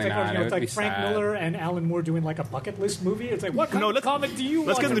of definitely it. it's not. like, It it's would be like Frank sad. Miller and Alan Moore doing like a bucket list movie. It's like, what kind of comic do you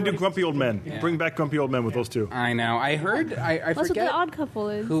Let's want get them to do write? Grumpy Old Men. Yeah. Bring back Grumpy Old Men with those two. I know. I heard. I That's what forget the Odd Couple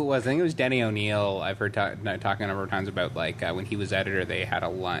is. who it was. I think it was Denny O'Neil. I've heard talking a number of times about like when he was editor. They had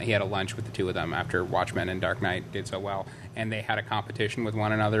he had a lunch with the two of them after Watchmen and Dark Knight did so well, and they had a competition with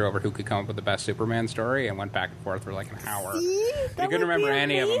one another over who could come up with the best Superman story, and went back and forth for like an hour. I couldn't remember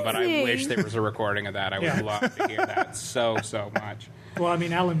any of them, but I wish there was a recording of that. I would Yeah. love to hear that so much. Well, I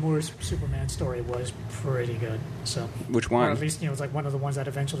mean, Alan Moore's Superman story was pretty good. So, Which or one? at least, it's like one of the ones that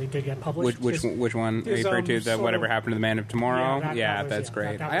eventually did get published. Which one? Are you His, referring to the sort Whatever of- Happened to the Man of Tomorrow? Yeah, that was- that's yeah,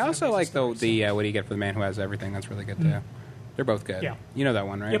 great. that I was also an like amazing the story, What Do You Get for the Man Who Has Everything? That's really good too. They're both good. Yeah. You know that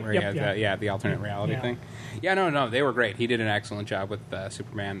one, right? Yep, Where yep, he has yeah. the alternate reality Yeah. thing. Yeah, no, they were great. He did an excellent job with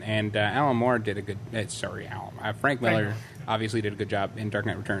Superman, and Alan Moore did a good. Frank Miller Miller. obviously did a good job in Dark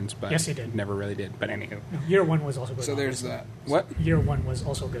Knight Returns, but Yes, he did. never really did. But anywho, Year one was also good. so there's obviously. that. What Year one was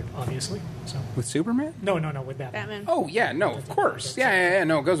also good, obviously. So with Superman? no, with Batman. Batman. Oh yeah, no, of course, yeah.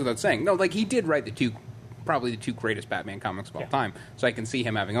 No, it goes without saying. No, like he did write probably the two greatest Batman comics of all Yeah. time, so I can see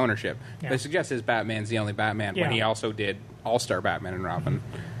him having ownership. Yeah. But it suggests his Batman's the only Batman when Yeah. he also did All-Star Batman and Robin.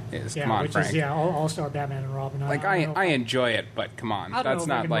 Yeah, Come on, which Frank. is All-Star Batman and Robin. Like I don't know I if enjoy it, but come on, I don't that's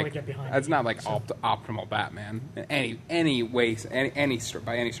know if I not can like really get behind that's it, not like so. optimal Batman in any way, by any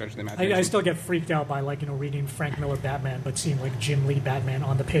stretch of the imagination. I still get freaked out by reading Frank Miller Batman, but seeing like Jim Lee Batman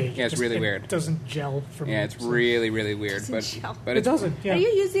on the page. Yeah, it's really it weird. Doesn't gel for me. Yeah, it's so. really weird, but gel. but It it's doesn't. Yeah. Are you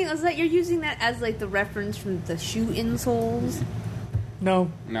using? Is that you're using that as like the reference from the shoe insoles? No.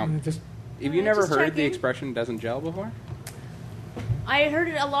 No. Just Have you never just heard the checking. expression "doesn't gel" before? I heard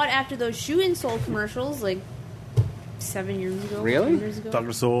it a lot after those shoe insole commercials, like 7 years ago. Really? 10 years ago.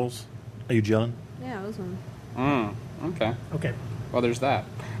 Dr. Souls, are you gelling? Yeah, those one. Okay. okay. Well, there's that.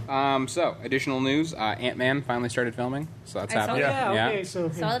 So, additional news: Ant-Man finally started filming, so that's I saw happening. that. Yeah. Okay. So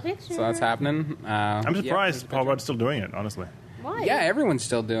Saw the picture. So that's happening. I'm yeah, surprised there's a Paul picture. Rudd's still doing it, honestly. Why? Yeah, everyone's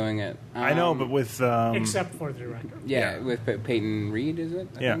still doing it. I know, but with... except for the director. Yeah, Yeah. with Peyton Reed, is it?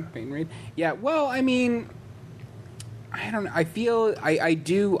 I Yeah. think, Peyton Reed. Yeah, well, I mean, I don't know. I feel, I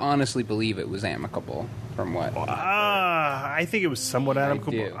do honestly believe it was amicable from what. I think it was somewhat do.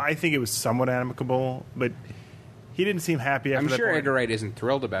 amicable. I think it was somewhat amicable, but he didn't seem happy after I'm that sure point. Edgar Wright isn't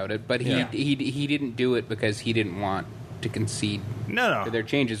thrilled about it, but Yeah. he didn't do it because he didn't want to concede No. to their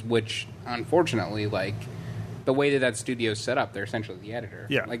changes, which, unfortunately, like, the way that studio's set up, they're essentially the editor.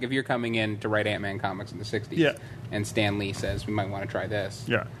 Yeah. Like, if you're coming in to write Ant-Man comics in the 60s, Yeah. and Stan Lee says, we might want to try this.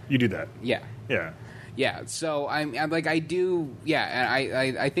 Yeah, you do that. Yeah. Yeah. Yeah, so I'm like I do. Yeah,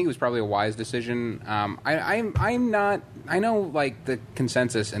 and I think it was probably a wise decision. I'm not. I know like the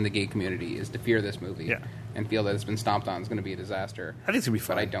consensus in the gay community is to fear this movie. Yeah. And feel that it's been stomped on is going to be a disaster. I think it's going to be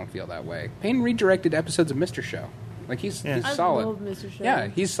fun. But I don't feel that way. Payne redirected episodes of Mr. Show. Like he's I solid. love Mr. Show. Yeah,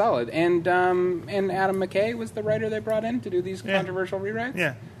 he's solid. And Adam McKay was the writer they brought in to do these Yeah. controversial rewrites.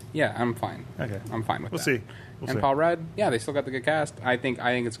 Yeah. Yeah, I'm fine. Okay. I'm fine with We'll that. see. We'll and see. Paul Rudd, yeah, they still got the good cast. I think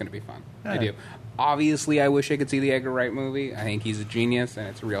it's going to be fun. I Yeah. do. Obviously, I wish I could see the Edgar Wright movie. I think he's a genius, and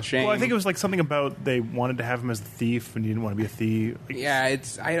it's a real shame. Well, I think it was like something about they wanted to have him as the thief, and he didn't want to be a thief. Like, Yeah,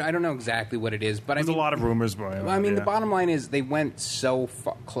 it's. I don't know exactly what it is, but There's I mean, a lot of rumors about it. Well, I mean, the yeah. bottom line is they went so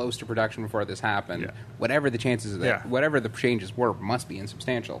close to production before this happened. Yeah. Whatever the chances of that, Yeah. whatever the changes were, must be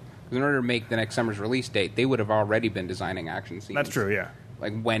insubstantial 'Cause in order to make the next summer's release date, they would have already been designing action scenes. That's true, yeah.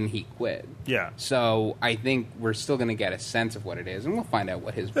 Like when he quit. Yeah. So I think we're still going to get a sense of what it is, and we'll find out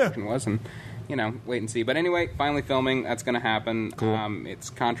what his version was, and wait and see. But anyway, finally filming. That's going to happen. Cool. It's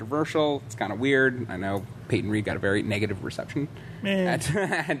controversial. It's kind of weird. I know Peyton Reed got a very negative reception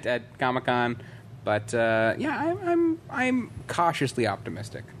at Comic-Con, but I'm cautiously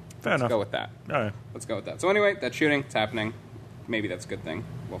optimistic. Fair Let's enough. go with that. All right. Let's go with that. So anyway, that's shooting. It's happening. Maybe that's a good thing.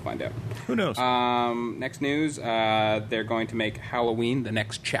 We'll find out. Who knows? Next news, they're going to make Halloween the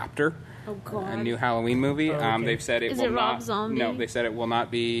next chapter. Oh God! A new Halloween movie. okay. They've said it Is will it Rob not. Zombie? No, they said it will not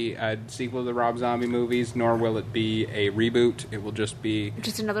be a sequel to the Rob Zombie movies, nor will it be a reboot. It will just be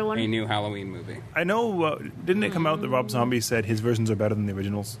Just another one. a new Halloween movie. I know. Didn't it come out that Rob Zombie said his versions are better than the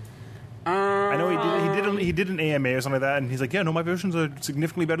originals? I know he did an AMA or something like that, and he's like, "Yeah, no, my versions are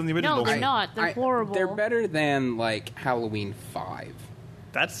significantly better than the originals." No, they're not. They're horrible. They're better than like Halloween 5.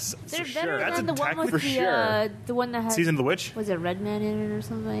 That's They're for better sure. That's than the one attack with for the sure. the one that had Season of the Witch. Was it Redman in it or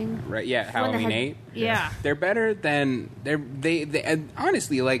something? Right? Yeah, The one that Halloween had- 8. Yeah. They're better than they and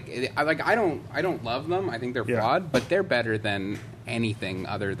honestly I don't love them. I think they're Yeah. flawed, but they're better than anything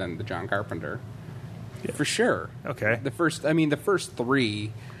other than the John Carpenter. For sure. Okay. The first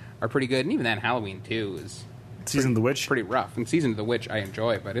 3 are pretty good, and even then Halloween 2 is Season of the Witch. pretty rough. And Season of the Witch I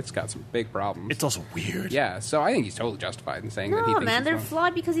enjoy, but it's got some big problems. It's also weird. yeah, so I think he's totally justified in saying that he No, thinks man, it's they're fun.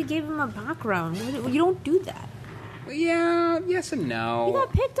 flawed because he gave him a background. You don't do that. Yeah, yes and He no.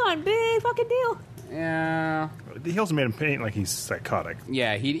 got picked on. Big fucking deal. Yeah. He also made him paint like he's psychotic.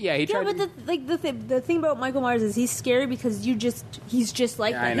 Yeah, he Yeah, tried but the thing about Michael Myers is he's scary because he's just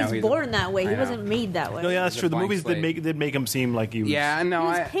like Yeah, I that. know, He's he's born that way. I He know. wasn't made that way. No, yeah, that's He's a true. The blank movies slate. did make him seem like he was. Yeah, no,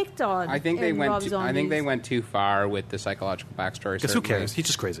 He was picked on. I think they in went. Rob I think they Zombie's. went too far with the psychological backstory. Because who certainly. cares? He's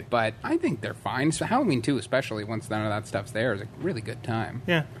just crazy. But I think they're fine. So Halloween 2, especially once none of that stuff's there, is a really good time.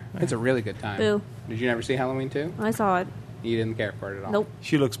 Yeah. It's a really good time. Boo. Did you never see Halloween 2? I saw it. You didn't care for it at all. Nope.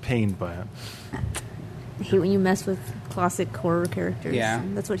 She looks pained by it. I hate when you mess with classic horror characters. Yeah.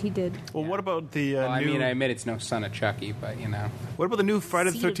 And that's what he did. Well, what about the Well, I new? mean, I admit it's no son of Chucky, but What about the new Friday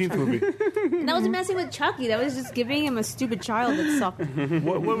the Seed of 13th movie? And that wasn't messing with Chucky. That was just giving him a stupid child that sucked.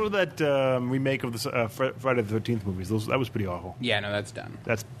 what was that remake of the Friday the 13th movies? That was pretty awful. yeah, no, that's done.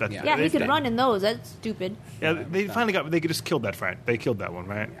 That's Yeah. Yeah, he they- could run in those. That's stupid. Yeah, they finally got. They just killed that friend. They killed that one,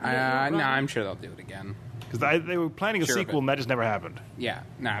 right? No, I'm sure they'll do it again. Because they were planning a Sure of sequel, it. and that just never happened. Yeah,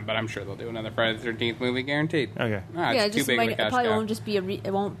 but I'm sure they'll do another Friday the 13th movie, guaranteed. Okay. Nah, yeah, it's too just big of a it cash probably cow. won't just be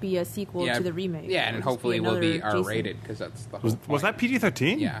it won't be a sequel to the remake. Yeah, It'll and just hopefully it will be another Jason. R-rated because that's the whole Was point. that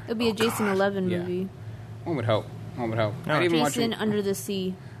PG-13? Yeah. It'll be a Jason 11 Yeah. movie. One would hope. Yeah. I'd even watch Jason him. Under the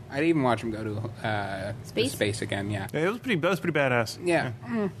Sea. I'd even watch him go to Space? space again. Yeah. Yeah, that was pretty badass. Yeah.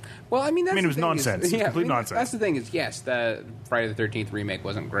 Well, I mean, that's I mean, it was the thing nonsense. Is, It was yeah, complete nonsense. That's the thing is, yes, the Friday the 13th remake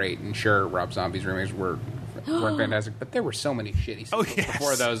wasn't great, and sure, Rob Zombie's remakes weren't fantastic, but there were so many shitty sequels yes.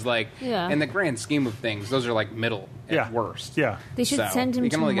 before those. Like, Yeah. in the grand scheme of things, those are like middle at Yeah. worst. Yeah. They should So, send him you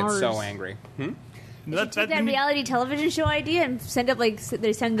can to only Mars. get so angry. Take that reality television show idea and send up they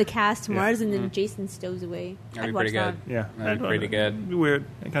send the cast to Yeah. Mars and then Jason stows away. That'd I'd be watch pretty that. good. Yeah. That'd be pretty good. It'd be weird.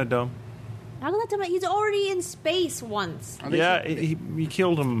 Kind of dumb. How can that tell me? He's already in space once. Oh, they Yeah, should- he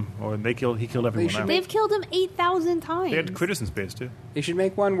killed him, or he killed everyone should else. make- They've killed him 8,000 times. They had critters in space, too. They should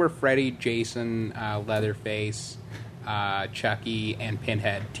make one where Freddy, Jason, Leatherface, Chucky, and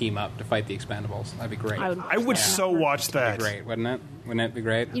Pinhead team up to fight the Expendables. That'd be great. I would so watch that. That'd be great, wouldn't it? Wouldn't it be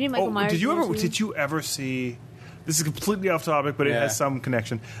great? You need Michael Myers. did you there, ever? too? Did you ever see? This is completely off topic, but it Yeah. has some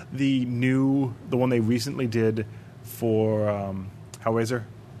connection. The one they recently did for Hellraiser.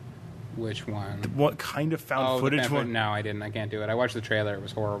 Which one? What kind of found the footage fan one? No, I didn't. I can't do it. I watched the trailer. It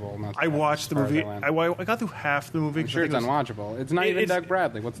was horrible. and that's I watched the as far as movie. went. I got through half the movie. I'm sure it's unwatchable. It's not even Doug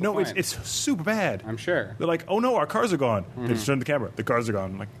Bradley. What's the no? point? It's super bad. I'm sure. They're like, oh no, our cars are gone. They just turned the camera. The cars are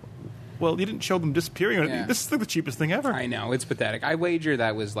gone. I'm like, well, you didn't show them disappearing. Yeah. This is like the cheapest thing ever. I know. It's pathetic. I wager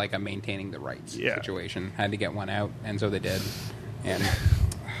that was like a maintaining the rights Yeah. situation. Had to get one out, and so they did. And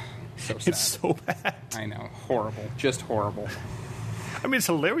so sad. It's so bad. I know. Horrible. Just horrible. I mean, it's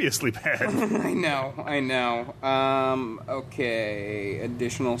hilariously bad. I know. Okay,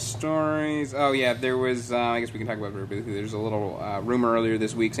 additional stories. Oh, yeah, there was, I guess we can talk about it briefly. There's a little rumor earlier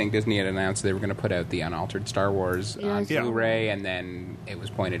this week saying Disney had announced they were going to put out the unaltered Star Wars on Yeah. Blu-ray, and then it was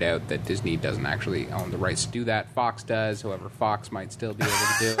pointed out that Disney doesn't actually own the rights to do that. Fox does. However, Fox might still be able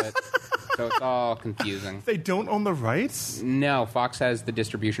to do it. So it's all confusing. They don't own the rights No, Fox has the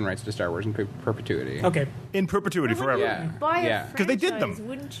distribution rights to Star Wars in perpetuity. Okay. in perpetuity forever. Yeah. Buy Yeah. a 'Cause they did franchise, them.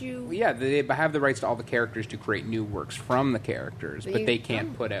 wouldn't you? Yeah, they have the rights to all the characters to create new works from the characters, There but you they go.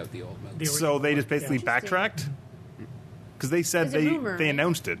 can't put out the old movies. So they just basically Yeah. backtracked. Because they said There's a rumor, they right?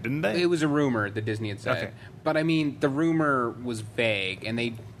 announced it, didn't they? It was a rumor that Disney had said. Okay. But I mean, the rumor was vague, and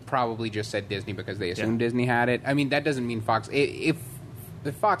they probably just said Disney because they assumed Disney had it. I mean, that doesn't mean Fox. If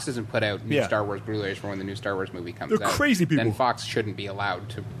Fox doesn't put out new Star Wars Blu-rays for when the new Star Wars movie comes They're out, crazy people. then Fox shouldn't be allowed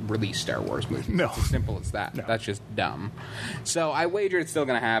to release Star Wars movies. No. It's as simple as that. No. That's just dumb. So I wager it's still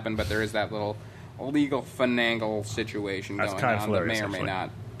going to happen, but there is that little legal finagle situation That's going kind of on that may hilarious, or may actually.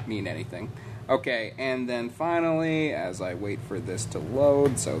 not mean anything. Okay, and then finally, as I wait for this to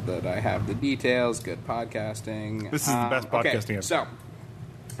load so that I have the details, good podcasting. This is the best podcasting ever. So,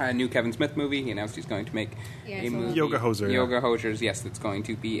 a new Kevin Smith movie. He announced he's going to make Yeah, a so- movie. Yoga Hoser, yeah. Yoga Hosers, yes. It's going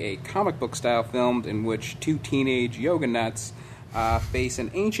to be a comic book style film in which two teenage yoga nuts face an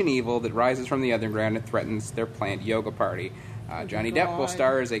ancient evil that rises from the underground and threatens their planned yoga party. Johnny Depp will God.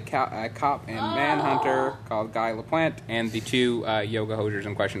 star as a cop and manhunter called Guy LaPlante, and the two yoga hosers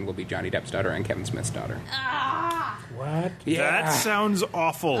in question will be Johnny Depp's daughter and Kevin Smith's daughter. What? That sounds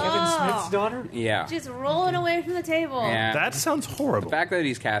awful. Kevin Smith's daughter? Yeah. Just rolling away from the table. Yeah. That sounds horrible. The fact that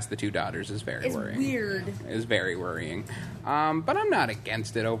he's cast the two daughters is very It's worrying. weird. Is very worrying. But I'm not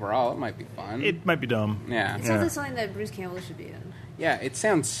against it overall. It might be fun. It might be dumb. Yeah. It sounds like something that Bruce Campbell should be in. Yeah, it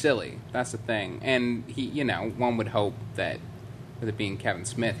sounds silly. That's the thing. And he, one would hope that with it being Kevin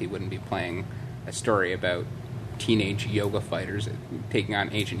Smith, he wouldn't be playing a story about teenage yoga fighters taking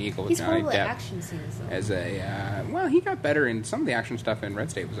on ancient evil with He's Johnny horrible at Depp action scenes, though. as a. Well, he got better in some of the action stuff in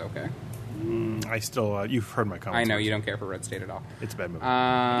Red State was okay. I still, you've heard my comments. I know you don't care for Red State at all. It's a bad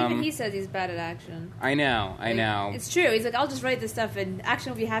movie. Even he says he's bad at action. I know. It's true. He's like, I'll just write this stuff and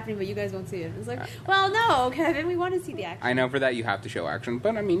action will be happening, but you guys won't see it. It's like, well, no, Kevin, we want to see the action. I know for that you have to show action,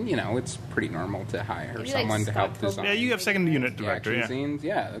 but I mean, it's pretty normal to hire Maybe like someone to Scott help Pilgrim. design yeah, you have second unit the director. action Yeah. scenes.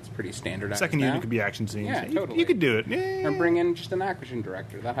 Yeah, that's pretty standard. Second now. unit could be action scenes. Yeah, You- totally. You could do it. Yeah. Or bring in just an action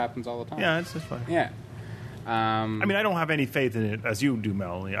director. That happens all the time. Yeah, it's fine. Yeah. I mean, I don't have any faith in it as you do,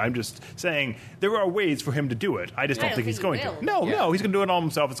 Melanie. I'm just saying there are ways for him to do it. I just I don't don't think he's think going he to. will. No, Yeah. no, he's going to do it all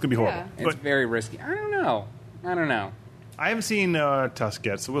himself. It's going to be horrible. Yeah. It's But very risky. I don't know. I haven't seen Tusk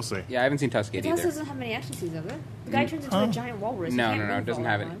yet, so we'll see. Yeah, I haven't seen Tusk yet It also either. doesn't have many action scenes, does it? The guy turns into a giant walrus. No, He can't it move doesn't all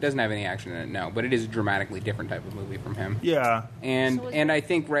have that it. much. Doesn't have any action in it. No, but it is a dramatically different type of movie from him. Yeah. And So was and it- I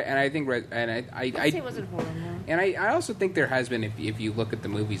think I'd say it wasn't horrible. And I also think there has been, if you look at the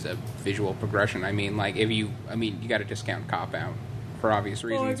movies, a visual progression. I mean, you got to discount Cop Out for obvious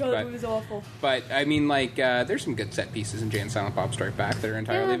reasons. awful. But I mean, there's some good set pieces in Jay and Silent Bob Strike Back that are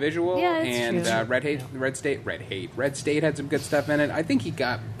entirely Yeah. visual. Yeah, it's and true. Red State had some good stuff in it. I think he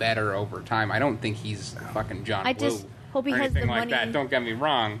got better over time. I don't think he's fucking John I Woo just hope he or has anything the like money. that. Don't get me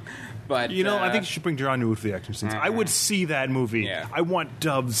wrong. But I think you should bring John Woo for the action scenes. I would see that movie. Yeah. I want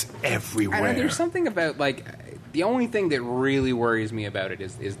doves everywhere. I don't know, there's something about the only thing that really worries me about it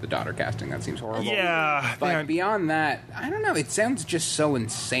is the daughter casting. That seems horrible. Yeah, they But aren't- beyond that, I don't know. It sounds just so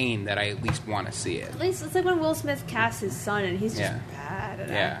insane that I at least want to see it. At least it's like when Will Smith casts his son and he's just Yeah. bad at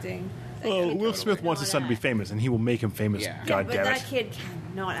Yeah. acting. Like, Well, kid Will doesn't Smith wants know his son to be that. famous, and he will make him famous. Yeah. God but damn that it! kid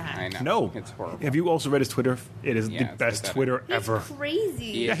cannot act. I know. No, It's horrible. Have you also read his Twitter? It is Yeah, the it's best pathetic. Twitter He's ever.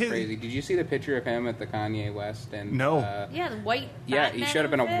 crazy. He Yeah, is his- crazy. Did you see the picture of him at the Kanye West? And No. Yeah, the white. yeah, Batman he should have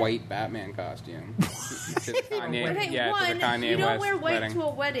been a outfit. white Batman costume. To the Kanye, Okay, yeah, to one, the Kanye you don't West wear white wedding. to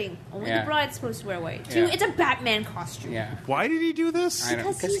a wedding. Only Yeah. the bride's supposed to wear white. Two, Yeah. it's a Batman costume. Yeah, Why did he do this? I know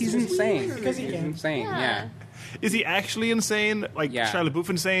Because because he's he's insane. weird. Because he he's can. insane. Yeah. Is he actually insane, like Yeah. Shia LaBeouf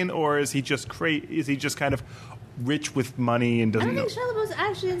insane, or is he just Is he just kind of rich with money and I doesn't don't know? Mm. think Shia LaBeouf's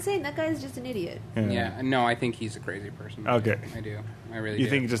actually insane. That guy is just an idiot. Yeah, no, I think he's a crazy person. Okay. I do. I really You do.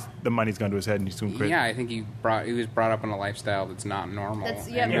 think just the money's gone to his head and he's doing crazy? Yeah, I think he was brought up in a lifestyle that's not normal. That's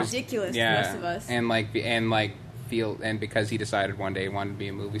and was- ridiculous to the Yeah, rest of us. and because he decided one day he wanted to be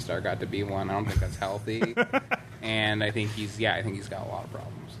a movie star, got to be one. I don't think that's healthy. And I think he's got a lot of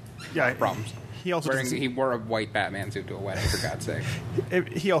problems. Yeah, Problems. He also doesn't He wore a white Batman suit to a wedding, for God's sake.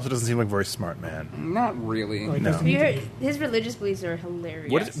 He also doesn't seem like a very smart man. Not really. Like, No. doesn't Have you he- heard, his religious beliefs are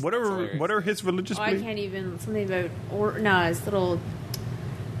hilarious. Yes, What that's are hilarious. his religious Oh, I beliefs? can't even. Something about it's little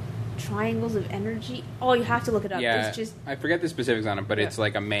triangles of energy. Oh, you have to look it up. Yeah, It's just I forget the specifics on it, but it's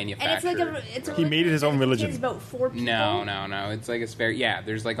like a manufactured. and it's like He made it his own religion. It's about 4 people. No. It's like it's very. Yeah,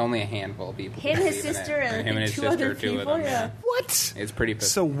 there's like only a handful of people. Him, who his believe in it. sister, and I him think and his two sister, other two people. of them. Yeah. What? It's pretty.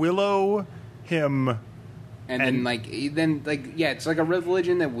 So Willow, him, And then it's like a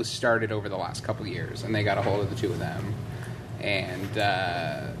religion that was started over the last couple years, and they got a hold of the two of them, and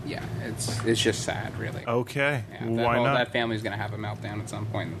it's just sad, really. okay, Yeah, why not? That family's gonna have a meltdown at some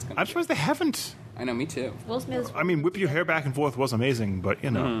point. That's gonna I'm surprised they haven't. I know, me too. Will Smith's. I mean, Whip Your Hair Back and Forth was amazing, but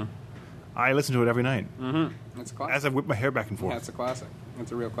I listen to it every night It's a classic. as I whip my hair back and forth. Yeah, it's a classic.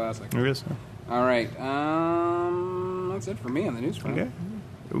 It's a real classic. There it is. All right. That's it for me on the news front. Okay.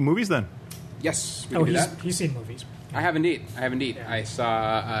 Movies then. Yes. We Oh, can do that. he's seen movies. I have indeed. Yeah. I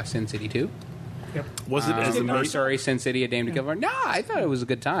saw Sin City 2. Yep. Was it as Or, sorry, Sin City: A Dame to Kill For. No, I thought it was a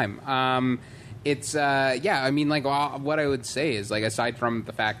good time. It's yeah. I mean, like what I would say is like aside from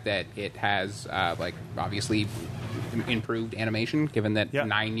the fact that it has like obviously improved animation, given that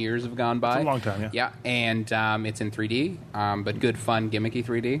 9 years have gone by. It's a long time, yeah. Yeah, and it's in 3D, but good, fun, gimmicky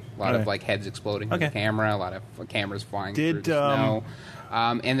 3D. A lot of like heads exploding from the camera, a lot of cameras flying through the snow.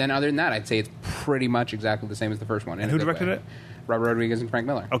 And then other than that, I'd say it's pretty much exactly the same as the first one. And who directed it? Robert Rodriguez and Frank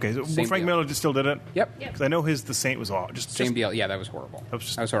Miller. Okay, so Frank Miller just still did it? Yep. Because I know The Saint was all just Same deal. Yeah, that was horrible. That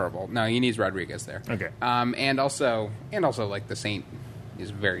was horrible. No, he needs Rodriguez there. Okay. And also, like The Saint is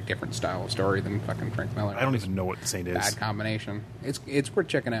a very different style of story than fucking Frank Miller. I don't even know what The Saint is. Bad combination. It's worth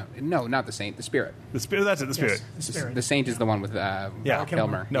checking out. No, not The Saint. The Spirit. The Spirit. That's it. The Spirit. Yes, the Spirit. The Saint is the one with Val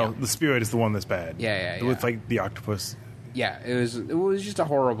Kilmer. No, Yeah. The Spirit is the one that's bad. Yeah. With like the octopus. Yeah, it was just a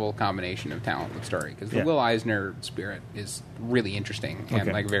horrible combination of talent and story because the Will Eisner Spirit is really interesting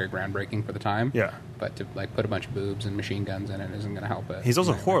and like very groundbreaking for the time. Yeah, but to like put a bunch of boobs and machine guns in it isn't going to help it. He's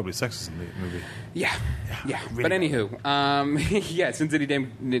also horribly sexist in the movie. Yeah. Really But anywho, yeah, Sin City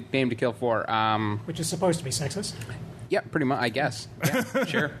Dame to Kill For, Which is supposed to be sexist. yeah, pretty much. I guess. Yeah,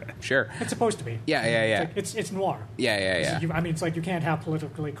 sure. It's supposed to be. Yeah. It's noir. Yeah. I mean, it's like you can't have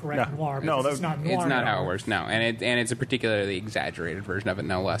politically correct noir. No, It's not noir. It's not how it works, no. And it's a particularly exaggerated version of it,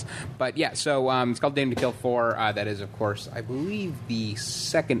 no less. But yeah, so it's called Dame to Kill For. That is, of course, I believe the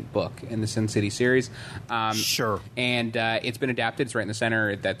second book in the Sin City series. Sure. And it's been adapted. It's right in the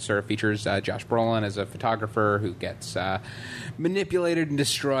center. That sort of features Josh Brolin as a photographer who gets manipulated and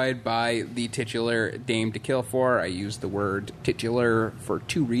destroyed by the titular Dame to Kill For. I use the word titular for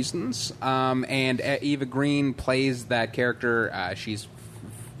two reasons. And Eva Green plays that character. She's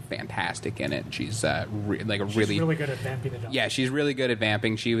fantastic in it. She's really good at vamping the dog. Yeah, she's really good at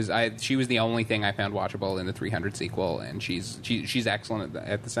vamping. She was the only thing I found watchable in the 300 sequel, and she's excellent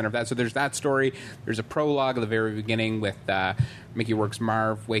at the center of that. So there's that story. There's a prologue at the very beginning with Mickey Rourke's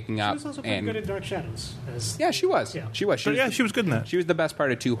Marv waking up. She was also pretty good in Dark Shadows. She was. Yeah. She was. She was good in that. She was the best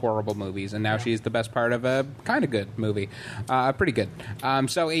part of two horrible movies, and now she's the best part of a kind of good movie. Pretty good.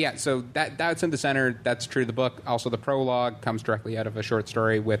 So that's in the center. That's true to the book. Also, the prologue comes directly out of a short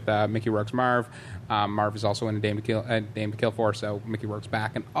story with Mickey Rourke's Marv. Marv is also in a Dame to Kill For, so Mickey Rourke's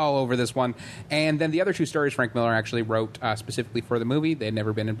back and all over this one. And then the other two stories Frank Miller actually wrote specifically for the movie. They had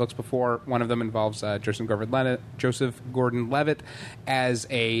never been in books before. One of them involves Joseph Gordon-Levitt as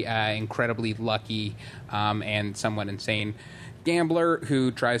a incredibly lucky and somewhat insane gambler who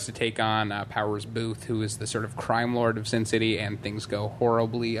tries to take on Powers Booth, who is the sort of crime lord of Sin City, and things go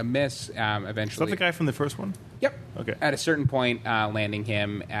horribly amiss. Eventually, Is that the guy from the first one? Yep. Okay. At a certain point, landing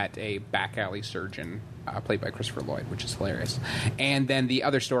him at a back alley surgeon played by Christopher Lloyd, which is hilarious. And then the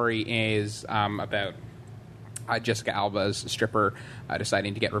other story is about Jessica Alba's stripper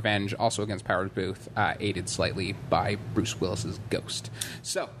deciding to get revenge, also against Powers Booth, aided slightly by Bruce Willis's ghost.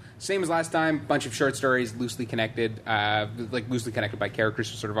 So, same as last time, bunch of short stories, loosely connected by characters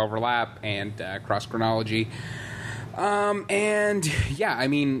who sort of overlap and cross chronology. And yeah, I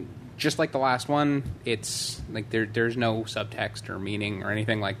mean, just like the last one, it's like there's no subtext or meaning or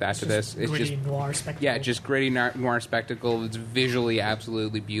anything like that to this. It's gritty just noir spectacle. Yeah, just gritty noir spectacle. It's visually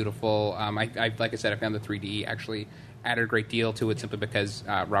absolutely beautiful. I like I said, I found the 3D actually added a great deal to it simply because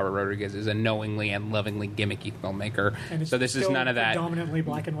Robert Rodriguez is a knowingly and lovingly gimmicky filmmaker. And it's so this is none of that. Predominantly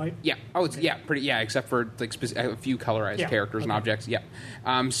black and white. Yeah. Oh, it's except for like a few colorized characters and objects. Yeah.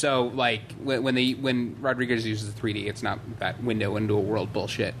 So like when Rodriguez uses the 3D, it's not that window into a world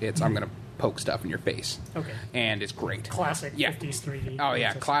bullshit. It's I'm gonna poke stuff in your face. Okay. And it's great. Classic 50s 3D. Oh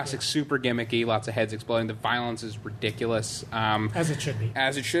yeah, classic, super gimmicky, lots of heads exploding. The violence is ridiculous. As it should be.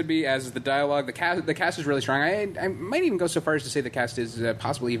 As it should be, as is the dialogue. The cast is really strong. I might even go so far as to say the cast is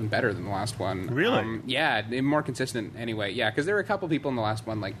possibly even better than the last one. Really? Yeah, more consistent anyway. Yeah, because there were a couple people in the last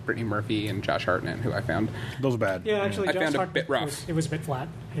one, like Brittany Murphy and Josh Hartnett, who I found... Those are bad. Yeah, actually, I Josh found a Hartnett bit rough. It was a bit flat.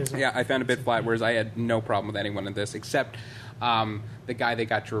 Yeah, I found a bit flat, whereas I had no problem with anyone in this, except the guy they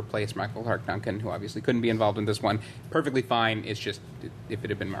got to replace Michael Clark Duncan, who obviously couldn't be involved in this one. Perfectly fine. It's just, if it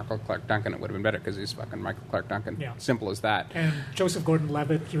had been Michael Clark Duncan, it would have been better, because he's fucking Michael Clark Duncan. Yeah. Simple as that. And Joseph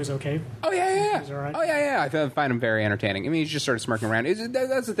Gordon-Levitt, he was okay. Oh, yeah. He was all right. Oh, yeah. I find him very entertaining. I mean, he's just sort of smirking around.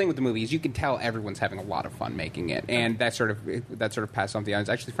 That's the thing with the movie, is you can tell everyone's having a lot of fun making it, and that sort of passed on the audience.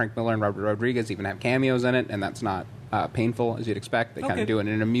 Actually, Frank Miller and Robert Rodriguez even have cameos in it, and that's not painful, as you'd expect. They kind of do it in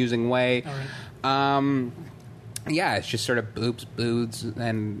an amusing way. All right. Yeah, it's just sort of boobs, boods,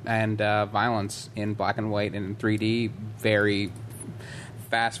 and violence in black and white and in 3D. Very,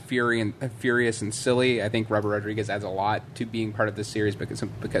 fast, furious, and silly. I think Robert Rodriguez adds a lot to being part of this series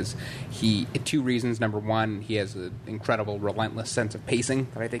because he, 2 reasons. Number one, he has an incredible, relentless sense of pacing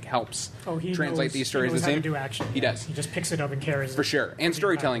that I think helps translate these stories. He knows how to do action. He does. He just picks it up and carries it. For sure. And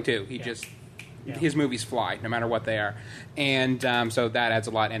storytelling, too. His movies fly, no matter what they are. And so that adds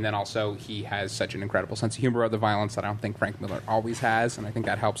a lot. And then also, he has such an incredible sense of humor of the violence that I don't think Frank Miller always has. And I think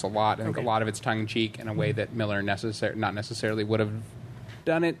that helps a lot. I think a lot of it's tongue-in-cheek in a way that Miller not necessarily would have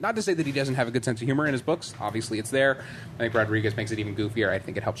done it. Not to say that he doesn't have a good sense of humor in his books. Obviously, it's there. I think Rodriguez makes it even goofier. I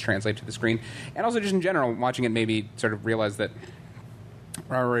think it helps translate to the screen. And also, just in general, watching it made me sort of realize that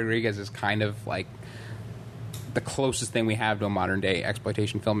Robert Rodriguez is kind of like the closest thing we have to a modern day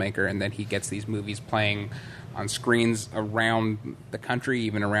exploitation filmmaker, and that he gets these movies playing on screens around the country,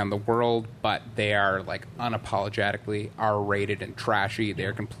 even around the world, but they are like unapologetically R-rated and trashy.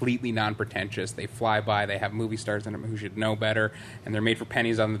 They're completely non-pretentious. They fly by. They have movie stars in them who should know better, and they're made for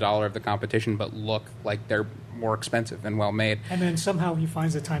pennies on the dollar of the competition, but look like they're more expensive and well made. And then somehow he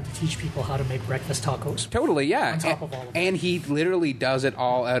finds the time to teach people how to make breakfast tacos. Totally, yeah. On top of all of that. And he literally does it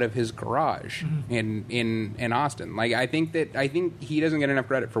all out of his garage in Austin. Like I think he doesn't get enough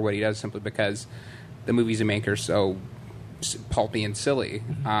credit for what he does simply because the movies he makes are so pulpy and silly,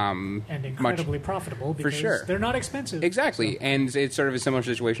 and incredibly profitable because for sure. They're not expensive. Exactly, so. And it's sort of a similar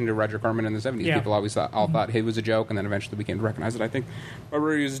situation to Roger Corman in the 70s. Yeah. People always thought he was a joke, and then eventually we came to recognize it. I think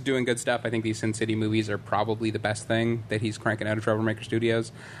Robert is doing good stuff. I think these Sin City movies are probably the best thing that he's cranking out of Troublemaker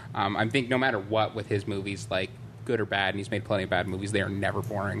Studios. I think no matter what with his movies, like good or bad, and he's made plenty of bad movies, they are never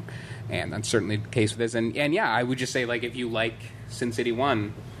boring, and that's certainly the case with this. And yeah, I would just say, like, if you like Sin City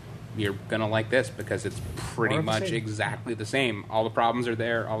 1, you're gonna like this because it's pretty much exactly the same. All the problems are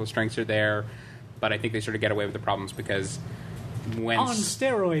there, all the strengths are there, but I think they sort of get away with the problems because when on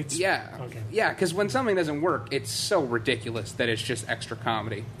steroids. Because when something doesn't work, it's so ridiculous that it's just extra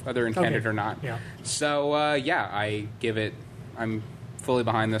comedy, whether intended or not. Yeah. So I give it. I'm fully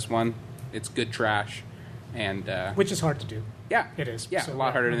behind this one. It's good trash, and which is hard to do. Yeah, it is. Yeah, so, a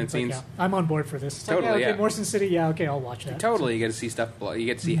lot harder than it seems. I'm on board for this. It's totally, like, okay, more Sin City. Yeah, okay, I'll watch that. Totally, you get to see stuff. You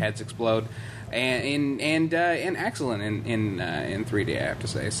get to see heads explode, and excellent in 3D. I have to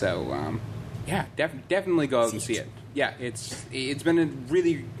say. So, definitely go out and see it. Yeah, it's been a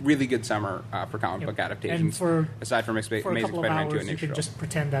really, really good summer for comic book adaptations. And aside from Amazing for a couple of Spider-Man 2 hours, you can just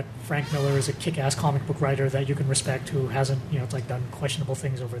pretend that Frank Miller is a kick-ass comic book writer that you can respect, who hasn't, done questionable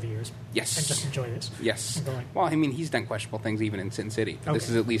things over the years. Yes, and just enjoy this. Yes. Well, I mean, he's done questionable things even in Sin City. Okay. This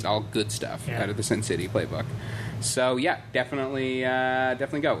is at least all good stuff out of the Sin City playbook. So yeah, definitely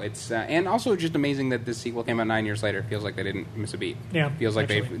go. It's and also just amazing that this sequel came out 9 years later. It feels like they didn't miss a beat. Yeah, feels like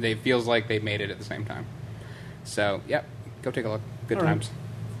they made it at the same time. So, yeah, go take a look. Good all times.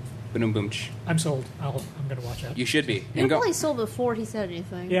 Boom, boom. I'm sold. I'm going to watch that. You should be. You probably sold before he said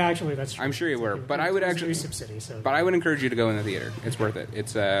anything. Yeah, actually, that's true. I'm sure you were, but I would actually. City, so. But I would encourage you to go in the theater. It's worth it.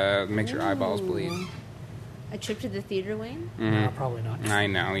 It's makes your eyeballs bleed. A trip to the theater, Wayne? No, probably not. I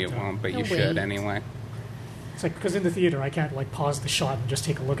know you won't, but you should anyway. It's like, because in the theater, I can't pause the shot and just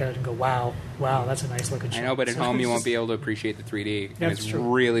take a look at it and go, wow, that's a nice looking shot. I know, but at home you won't be able to appreciate the 3D, and it's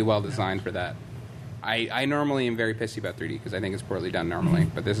really well designed for that. I normally am very pissy about 3D because I think it's poorly done normally,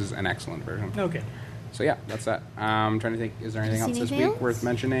 but this is an excellent version. Okay. So yeah, that's that. I'm trying to think, is there anything else this week worth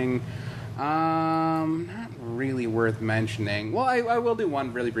mentioning? Not really worth mentioning. Well, I will do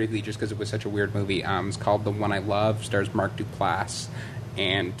one really briefly just because it was such a weird movie. It's called The One I Love, stars Mark Duplass.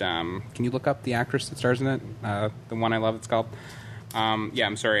 And can you look up the actress that stars in it? The One I Love, it's called. Yeah,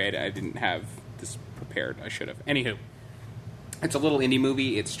 I'm sorry, I didn't have this prepared. I should have. Anywho. It's a little indie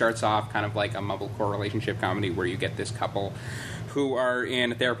movie. It starts off kind of like a mumblecore relationship comedy where you get this couple who are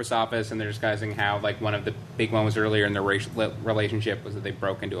in a therapist's office and they're discussing how, like, one of the big moments earlier in their relationship was that they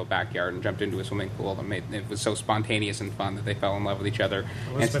broke into a backyard and jumped into a swimming pool and it was so spontaneous and fun that they fell in love with each other.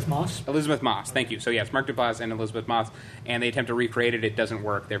 Elizabeth Moss? Elizabeth Moss, thank you. So, yes, Mark Duplass and Elizabeth Moss, and they attempt to recreate it. It doesn't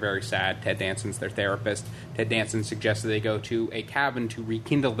work. They're very sad. Ted Danson's their therapist. Ted Danson suggests that they go to a cabin to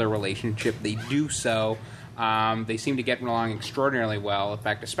rekindle their relationship. They do so. They seem to get along extraordinarily well. In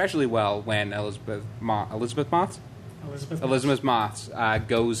fact, especially well when Elizabeth Moss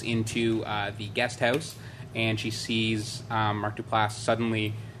goes into the guest house and she sees Mark Duplass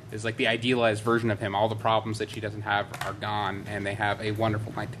suddenly is like the idealized version of him. All the problems that she doesn't have are gone, and they have a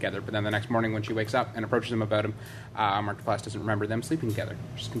wonderful night together. But then the next morning when she wakes up and approaches him about him, Mark Duplass doesn't remember them sleeping together,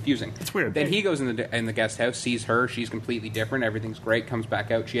 which is confusing. It's weird. Then he goes in the guest house, sees her, she's completely different, everything's great, comes back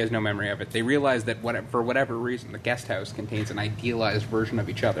out, she has no memory of it. They realize that for whatever reason, the guest house contains an idealized version of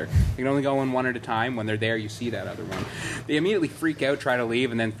each other. They can only go in one at a time. When they're there, you see that other one. They immediately freak out, try to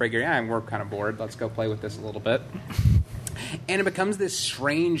leave, and then figure, we're kind of bored, let's go play with this a little bit. and it becomes this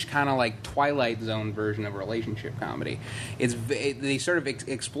strange kind of like Twilight Zone version of a relationship comedy. They sort of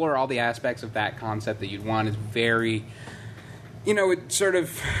explore all the aspects of that concept that you'd want. It's very, it sort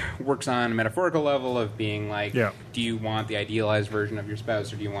of works on a metaphorical level of being like, do you want the idealized version of your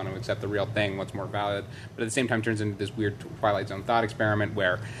spouse, or do you want to accept the real thing? What's more valid? But at the same time, turns into this weird Twilight Zone thought experiment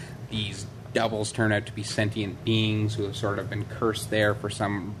where these doubles turn out to be sentient beings who have sort of been cursed there for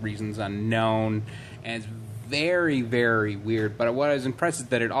some reasons unknown, and it's very, very weird. But what I was impressed is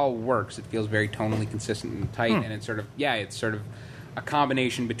that it all works. It feels very tonally consistent and tight, and it's sort of a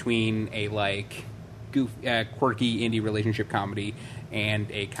combination between a quirky indie relationship comedy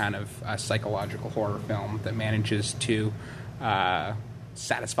and a kind of psychological horror film that manages to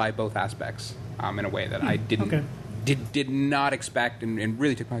satisfy both aspects in a way that I did not expect, and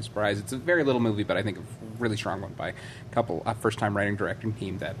really took me by surprise. It's a very little movie, but I think a really strong one by a first-time writing directing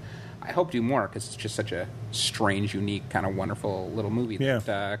team that I hope do more, because it's just such a strange, unique, kind of wonderful little movie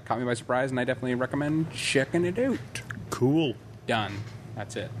that caught me by surprise, and I definitely recommend checking it out. Cool. Done.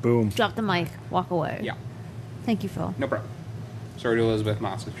 That's it. Boom. Drop the mic. Walk away. Yeah. Thank you, Phil. No problem. Sorry to Elizabeth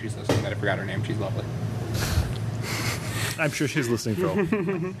Moss if she's listening, that I forgot her name. She's lovely. I'm sure she's listening,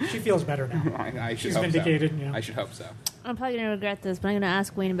 Phil. She feels better now. I should She's hope vindicated. So. Yeah. I should hope so. I'm probably going to regret this, but I'm going to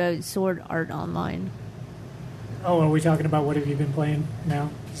ask Wayne about Sword Art Online. Oh, are we talking about what have you been playing now?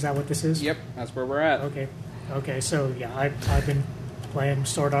 Is that what this is? Yep, that's where we're at. Okay. So yeah, I've been playing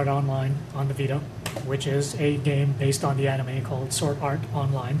Sword Art Online on the Vita, which is a game based on the anime called Sword Art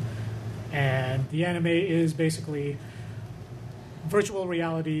Online, and the anime is basically virtual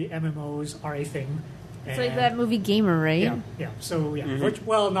reality. MMOs are a thing. It's like that movie Gamer, right? Yeah. So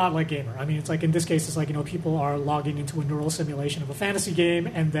well, not like Gamer. I mean, it's like in this case, it's like people are logging into a neural simulation of a fantasy game,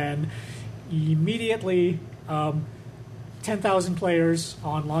 and then immediately 10,000 players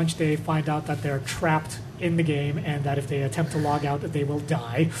on launch day find out that they're trapped in the game, and that if they attempt to log out, that they will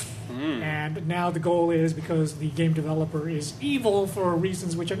die. And now the goal is, because the game developer is evil for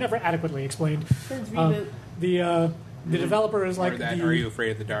reasons which are never adequately explained. The developer is like, Are You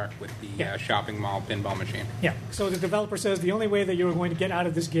Afraid of the Dark with the shopping mall pinball machine. Yeah. So the developer says the only way that you're going to get out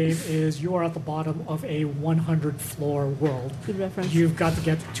of this game is you are at the bottom of a 100th floor world. Good reference. You've got to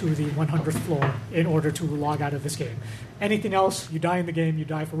get to the 100th floor in order to log out of this game. Anything else, you die in the game, you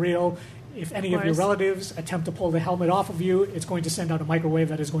die for real. If any of your relatives attempt to pull the helmet off of you, it's going to send out a microwave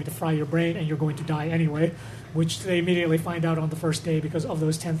that is going to fry your brain, and you're going to die anyway, which they immediately find out on the first day, because of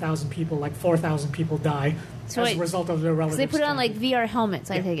those 10,000 people, like 4,000 people die as a result of their relatives. So they put it on like VR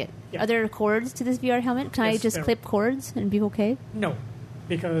helmets, I take it. Yeah. Are there cords to this VR helmet? Can I just clip cords and be okay? No.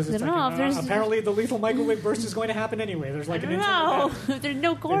 Because it's apparently the lethal microwave burst is going to happen anyway. There's like an no, there's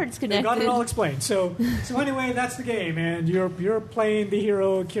no cords connected. They got it all explained. So anyway, that's the game, and you're playing the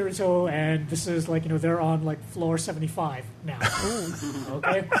hero Kirito, and this is like they're on like floor 75 now.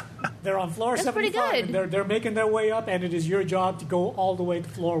 Okay, they're on floor 75. Pretty good. And they're making their way up, and it is your job to go all the way to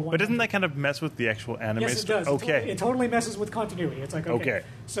floor 1. But doesn't that kind of mess with the actual anime? Yes, it does. Okay, it totally messes with continuity. It's like okay.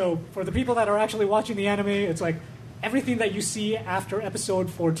 So for the people that are actually watching the anime, it's like, everything that you see after episode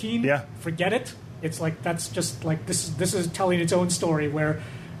 14, forget it. It's like, that's just like, this is telling its own story, where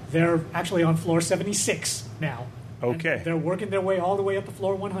they're actually on floor 76 now. Okay. And they're working their way all the way up to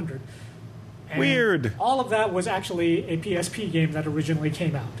floor 100. And weird. All of that was actually a PSP game that originally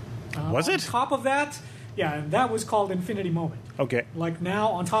came out. Was it? On top of that, and that was called Infinity Moment. Okay. Like now,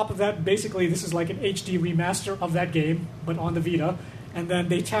 on top of that, basically this is like an HD remaster of that game, but on the Vita. And then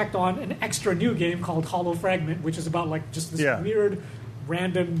they tacked on an extra new game called Hollow Fragment, which is about like just this weird,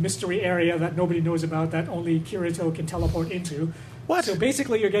 random mystery area that nobody knows about, that only Kirito can teleport into. What? So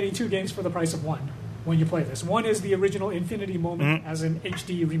basically, you're getting 2 games for the price of 1 when you play this. One is the original Infinity Moment as an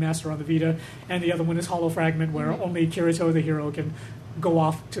HD remaster on the Vita, and the other one is Hollow Fragment, where only Kirito, the hero, can go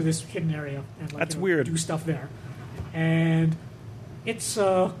off to this hidden area and That's weird. do stuff there. And it's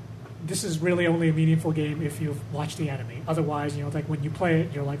this is really only a meaningful game if you've watched the anime. Otherwise, like when you play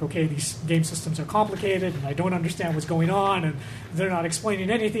it, you're like, okay, these game systems are complicated, and I don't understand what's going on, and they're not explaining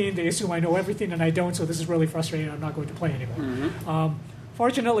anything. They assume I know everything, and I don't, so this is really frustrating. I'm not going to play anymore.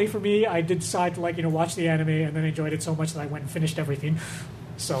 Fortunately for me, I did decide to watch the anime, and then enjoyed it so much that I went and finished everything.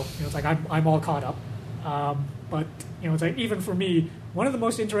 So it's like I'm all caught up. But it's like, even for me, one of the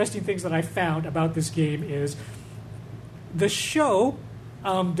most interesting things that I found about this game is the show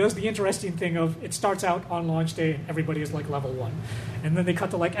does the interesting thing of, it starts out on launch day and everybody is like level 1, and then they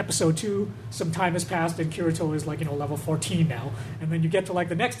cut to like episode 2, some time has passed and Kirito is like level 14 now, and then you get to like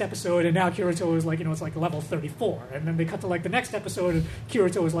the next episode and now Kirito is like it's like level 34, and then they cut to like the next episode and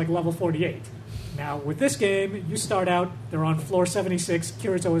Kirito is like level 48. Now with this game, you start out, they're on floor 76,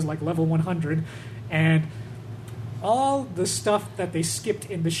 Kirito is like level 100, and all the stuff that they skipped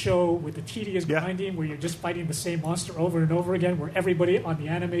in the show with the tedious Yeah. grinding, where you're just fighting the same monster over and over again, where everybody on the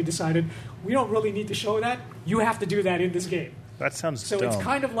anime decided we don't really need to show that. You have to do that in this game. That sounds So dumb. it's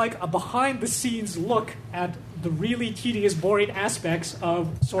kind of like a behind-the-scenes look at the really tedious, boring aspects of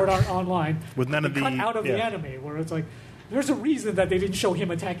Sword Art Online, With none of cut the- out of the yeah. anime, where it's like, there's a reason that they didn't show him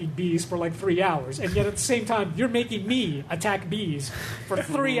attacking bees for like 3 hours, and yet at the same time, you're making me attack bees for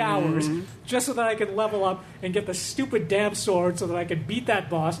 3 hours just so that I can level up and get the stupid damn sword so that I can beat that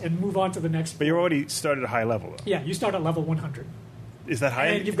boss and move on to the next. But you already started at high level, though. Yeah, you start at level 100. Is that high?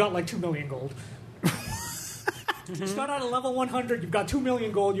 And you've got like 2 million gold. You start out at level 100, you've got 2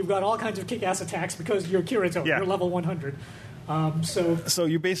 million gold, you've got all kinds of kick-ass attacks because you're Kirito, Yeah. you're level 100. So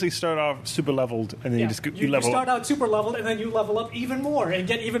you basically start off super leveled, and then Yeah, you level start up. out super leveled, and then you level up even more and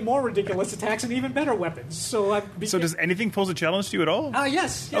get even more ridiculous attacks and even better weapons. So does anything pose a challenge to you at all?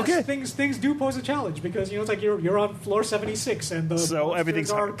 Yes. Okay. Things do pose a challenge because it's like you're on floor 76 and the So monsters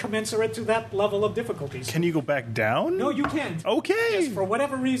everything's are commensurate to that level of difficulties. Can you go back down? No, you can't. Okay. For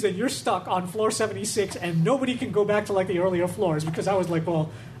whatever reason, you're stuck on floor 76, and nobody can go back to like the earlier floors because I was like, well,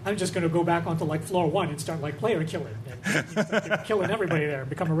 I'm just going to go back onto like floor 1 and start like player killing, and killing everybody there, and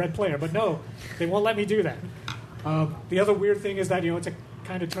become a red player. But no, they won't let me do that. The other weird thing is that it's a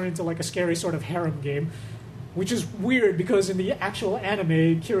kind of turned into like a scary sort of harem game, which is weird because in the actual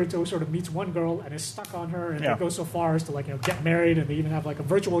anime, Kirito sort of meets one girl and is stuck on her, and Yeah. they go so far as to like get married, and they even have like a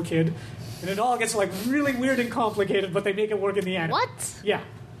virtual kid, and it all gets like really weird and complicated, but they make it work in the anime. What? Yeah.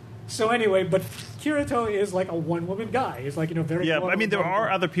 So anyway, but Kirito is like a one-woman guy. He's like very. Yeah, loyal I mean, there and are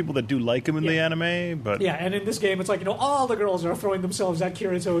lovable. other people that do like him in the Yeah. anime, but Yeah, and in this game, it's like all the girls are throwing themselves at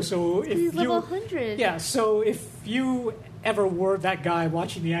Kirito. So if He's you level 100. yeah, so if you ever were that guy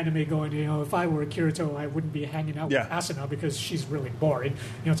watching the anime, going, if I were Kirito, I wouldn't be hanging out Yeah. with Asuna because she's really boring.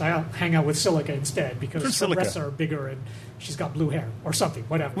 So I'll hang out with Silica instead because Who's her Silica? breasts are bigger and she's got blue hair or something.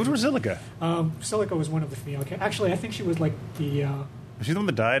 Whatever. Which was Silica? Silica was one of the female. Actually, I think she was like the. Was she the one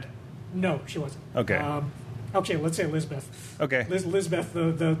that died? No, she wasn't. Okay. Okay, let's say Lisbeth. Okay. Lisbeth,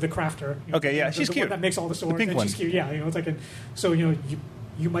 the crafter. Okay, yeah, she's the cute. One that makes all the swords. pink and one. She's cute. Yeah, it's like so you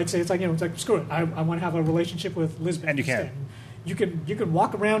might say it's like screw it. I want to have a relationship with Lisbeth. And you can. instead. You can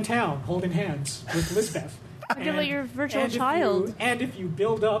walk around town holding hands with Lisbeth. What about your virtual and child? And if you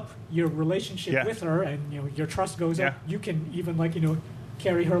build up your relationship Yeah. with her, and your trust goes up, Yeah. you can even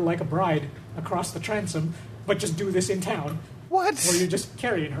carry her like a bride across the transom, but just do this in town. What? Where you're just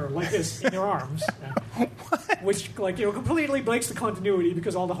carrying her like this in your arms. Which, completely breaks the continuity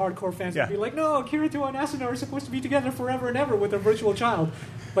because all the hardcore fans Yeah. would be like, no, Kirito and Asuna are supposed to be together forever and ever with their virtual child.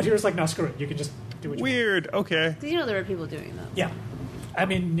 But here's like, no, screw it. You can just do what you want. Weird. Okay. Because there were people doing that. Yeah. I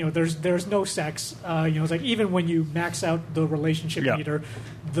mean, there's no sex. It's like even when you max out the relationship Yeah. meter,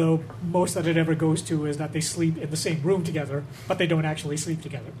 the most that it ever goes to is that they sleep in the same room together, but they don't actually sleep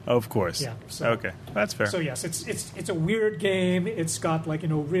together. Of course. Yeah, so- Okay. That's fair. So yes, it's a weird game. It's got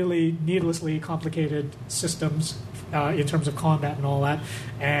really needlessly complicated systems in terms of combat and all that,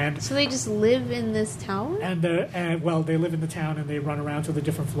 and So they just live in this tower? they live in the town and they run around to the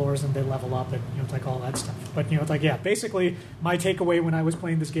different floors and they level up and it's like all that stuff. But it's like basically my takeaway when I was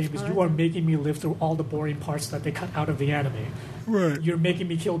playing this game is you are making me live through all the boring parts that they cut out of the anime. Right. You're making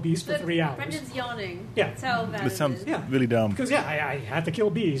me kill bees for 3 hours. Brendan's yawning. Yeah. That's how bad This sounds Yeah. really dumb. Because I had to kill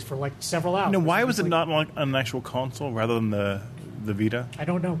bees for like several hours. No, why was It's it like- not on an actual console rather than the Vita? I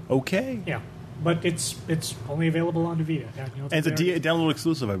don't know. Okay. Yeah, but it's only available on the Vita. And it's a download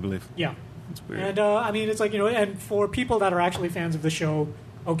exclusive, I believe. Yeah. It's weird. And I mean, it's like and for people that are actually fans of the show,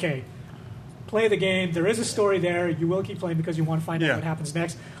 okay, play the game. There is a story there. You will keep playing because you want to find Yeah. out what happens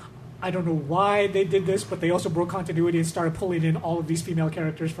next. I don't know why they did this, but they also broke continuity and started pulling in all of these female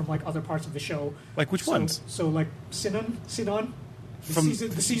characters from like other parts of the show. Like which ones? So like Sinon, From-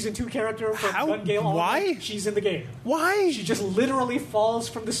 the season 2 character from How? Gun Gale. Why? She's in the game. Why? She just literally falls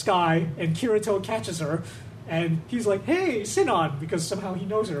from the sky, and Kirito catches her, and he's like, "Hey, Sinon," because somehow he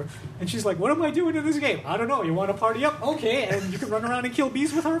knows her, and she's like, "What am I doing in this game? I don't know. You want to party up? Okay." And you can run around and kill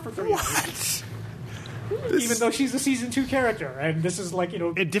bees with her for 3 hours. Even though she's a season 2 character, and this is like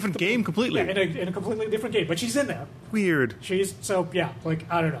a different game completely. yeah, in a completely different game, but she's in there. Weird. She's so yeah, like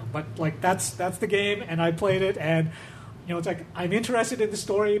I don't know, but like that's the game, and I played it, and it's like I'm interested in the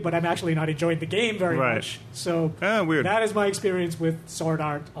story, but I'm actually not enjoying the game very Right. much. So Weird. that is my experience with Sword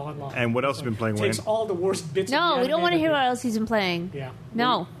Art Online. And what else have you been playing, Takes Wayne? all the worst bits. No, of the we don't anime want to hear that what else he's been playing. they- Yeah.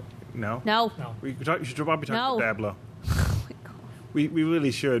 No. No. No. No. We should probably talk No. about Diablo. We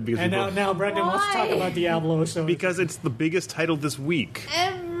really should because And we now Brendan wants to talk Why? about Diablo. So because it's the biggest title this week.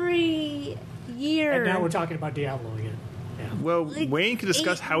 Every year. and now we're talking about Diablo again. Yeah. Well, Like Wayne can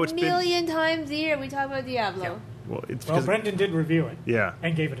discuss how it's been. 8 million times a year we talk about Diablo. Well, it's Well, because Brendan did review it. Yeah.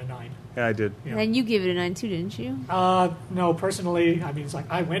 And gave it a 9. yeah, I did. Yeah. And you gave it a 9 too, didn't you? No, personally, I mean, it's like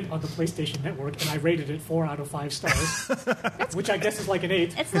I went on the PlayStation Network and I rated it 4 out of 5 stars, which I guess is like an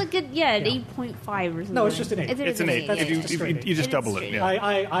 8. It's like an 8.5 or something. No, it's just an 8. It's an 8. That's You, just a straight eight. you just It is double it. straight.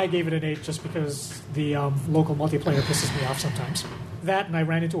 Yeah. I gave it an 8 just because the local multiplayer pisses me off sometimes. That, and I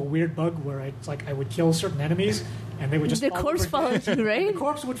ran into a weird bug where I would kill certain enemies and they would just The fall corpse over follows dead. you, right? The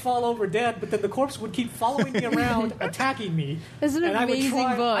corpse would fall over dead, but then the corpse would keep following me around, attacking me. That's an and amazing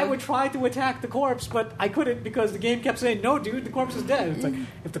I bug. would try to attack the corpse, but I couldn't because the game kept saying, "No, dude, the corpse is dead." It's like,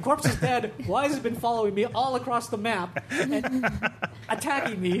 if the corpse is dead, why has it been following me all across the map and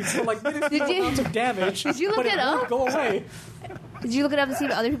attacking me for like minuscule you- amounts of damage? Did you look but it won't up? go away. Did you look it up to see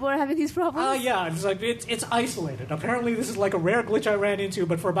if other people are having these problems? Yeah, it's like it's isolated. Apparently, this is like a rare glitch I ran into.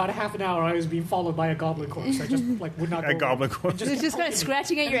 But for about a half an hour, I was being followed by a goblin corpse. I just like would not. A go goblin away. corpse. It It's just kind of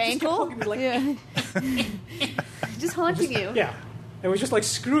scratching at And your it just kept ankle. poking me, like, Yeah. Just haunting you. Yeah, it was just like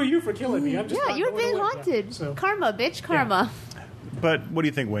screw you for killing me. I'm just Yeah, not you're going being away. Yeah, haunted. so Karma, bitch, karma. But what do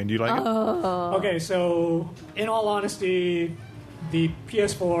you think, Wayne? Do you like it? okay, so in all honesty, the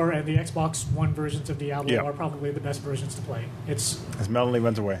PS4 and the Xbox One versions of Diablo Yeah. are probably the best versions to play. It's As Melanie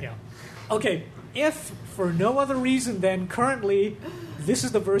runs away. yeah. Okay, if for no other reason than currently, this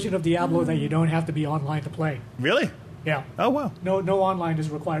is the version of Diablo that you don't have to be online to play. Really? Yeah. Oh, wow. No online is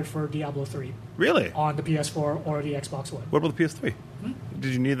required for Diablo 3 Really? on the PS4 or the Xbox One. What about the PS3?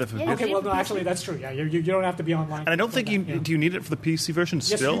 Did you need that for Yeah, the Okay, same well, for no, PS3. actually, that's true. Yeah, you don't have to be online. And I don't think you Yeah. do. You need it for the PC version Yes,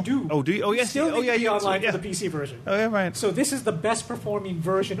 still? you do. Oh, do you? Oh, yes. Still oh, need yeah. to be you- online yeah. for the PC version. Oh, yeah, right. So this is the best performing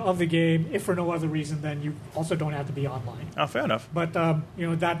version of the game. If for no other reason, then you also don't have to be online. Oh, fair enough. But that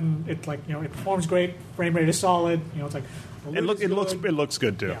and it it performs great. Frame rate is solid. It's like the It loot is good. looks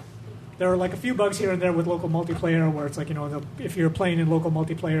good too. Yeah. There are like a few bugs here and there with local multiplayer where it's like, if you're playing in local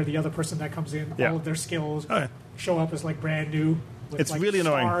multiplayer, the other person that comes in, Yeah. all of their skills Oh, yeah. show up as like brand new. With, It's like, really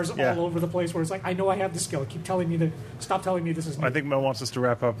annoying. stars Yeah. all over the place where it's like, I know I have this skill. Stop telling me this is new. I think Mel wants us to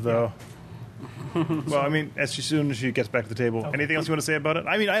wrap up though. Well, I mean, as soon as she gets back to the table, Okay. anything else you want to say about it?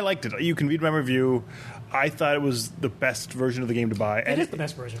 I mean, I liked it. You can read my review. I thought it was the best version of the game to buy. It is the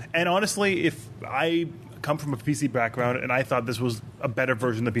best version. And honestly, if I come from a PC background and I thought this was a better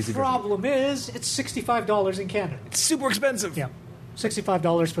version of the PC version, Problem is, it's $65 in Canada. it's super expensive. Yeah.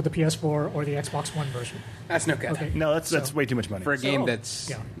 $65 for the PS4 or the Xbox One version. That's no good. Okay. No, that's So- way too much money. For a game So- that's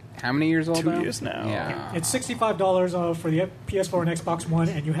yeah. how many years old 2 now? years now. Yeah. It's $65 for the PS4 and Xbox One,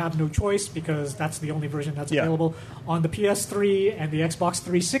 and you have no choice because that's the only version that's Yeah. available. On the PS3 and the Xbox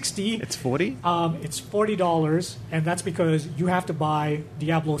 360, It's 40. it's $40, and that's because you have to buy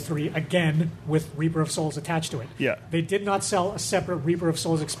Diablo 3 again with Reaper of Souls attached to it. Yeah. They did not sell a separate Reaper of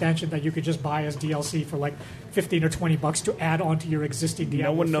Souls expansion that you could just buy as DLC for like $15 or $20 to add onto your existing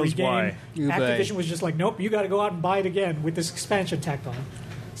Diablo one 3 knows game. why. Activision was just like, nope, you got to go out and buy it again with this expansion tacked on.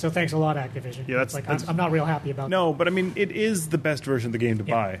 So thanks a lot, Activision. Yeah, that's- I'm not real happy about that. No, but I mean, it is the best version of the game to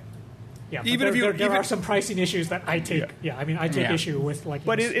buy. Yeah, but Even if you- there even- are some pricing issues that I take. Yeah, I mean, I take Yeah. issue with like.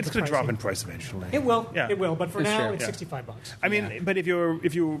 But the it's going to drop pricing. in price eventually. It will. Yeah. It will. But for That's now, true. it's Yeah. $65. I mean, but if you're a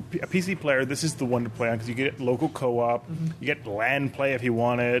PC player, this is the one to play on because you get local co-op, you get LAN play if you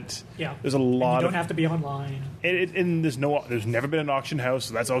want it. Mm-hmm. Yeah, there's a And lot you of don't have to be online. and there's never been an auction house,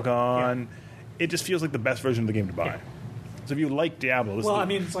 so that's all gone. It just feels like the best version of the game to buy. Yeah. So if you like Diablo, this Well, is I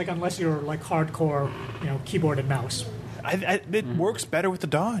mean, it's like unless you're like hardcore, keyboard and mouse. it works better with the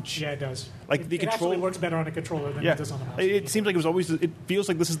dodge. Yeah, it does. Like it, the it control- actually works better on a controller than Yeah, it does on a mouse. it seems like it feels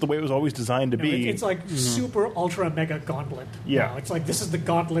like this is the way it was always designed to be. It's like super ultra mega gauntlet. Yeah. Now. It's like this is the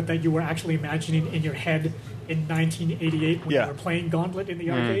gauntlet that you were actually imagining in your head in 1988 when Yeah. you were playing Gauntlet in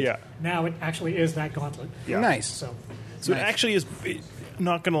the arcade. Yeah. Now it actually is that gauntlet. Yeah. Nice. So So Nice. it actually is.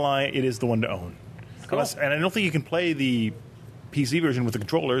 Not going to lie, it is the one to own. And I don't think you can play the PC version with the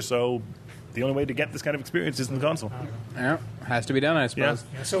controller. So the only way to get this kind of experience is in the console. Yeah, has to be done, I suppose.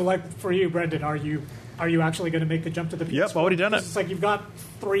 yeah. So like for you, Brendan, are you actually going to make the jump to the PS4? Yep, already done it. It's like you've got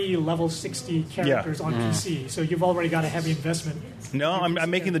 3 level 60 characters on PC, so you've already got a heavy investment. No, I'm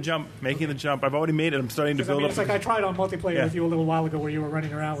making the jump. Making the jump. I've already made it. I'm starting to Because I build mean, up. it's like I tried on multiplayer Yeah. with you a little while ago, where you were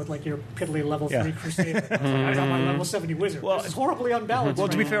running around with like your piddly level 3 Yeah. Crusader. I got my level 70 Wizard. Well, This is horribly unbalanced. Well,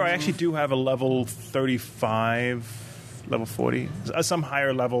 to be right fair, now. I actually do have a level 35, level 40, some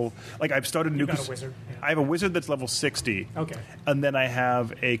higher level. Like I've started a new. You've got a wizard, yeah. I have a wizard that's level 60. Okay. And then I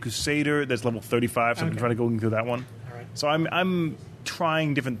have a crusader that's level 35. So I've been Okay. trying to go through that one. All right. So I'm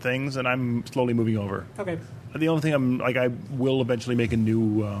trying different things, and I'm slowly moving over. Okay. The only thing I will eventually make a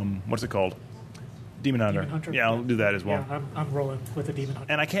new what's it called? Demon Hunter. Demon Hunter. Yeah, I'll do that as well. Yeah, I'm rolling with the Demon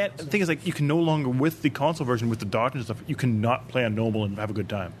Hunter. And I can't. The thing is, like, you can no longer with the console version with the dodge and stuff. You cannot play on normal and have a good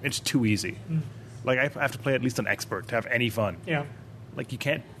time. It's too easy. Like I have to play at least on expert to have any fun. Yeah. Like you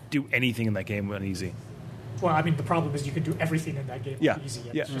can't do anything in that game on easy. Well, I mean, the problem is you can do everything in that game Yeah. easy.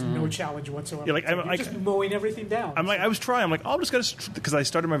 And Yeah. There's just no challenge whatsoever. Yeah, like, It's I'm you're just mowing everything down. I'm like, I was trying. I'm like, oh, I'm just gonna because I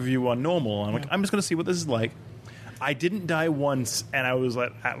started my review on normal. I'm like, I'm just gonna see what this is like. I didn't die once, and I was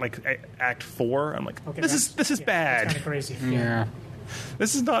at Act 4. I'm like, Okay, this is That's bad. kind of crazy. Yeah.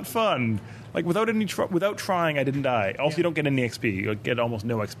 This is not fun. Like without trying, I didn't die. Also, you don't get any XP. You get almost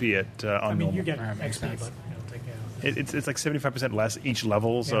no XP at on I mean, normal. you get That makes XP, sense. but I don't think. Yeah. It's like 75% less each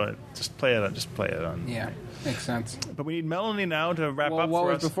level. So Yeah. just play it. Just play it on. Yeah, makes sense. But we need Melanie now to wrap Well, up what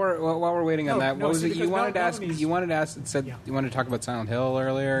for was us. while we're waiting on No, that? no, What was see, it you because wanted to ask? Melanie's- You wanted to ask. It said Yeah. you wanted to talk about Silent Hill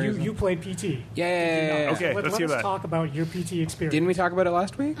earlier. You played PT. Yeah. Okay, Let let's hear us that. talk about your PT experience. Didn't we talk about it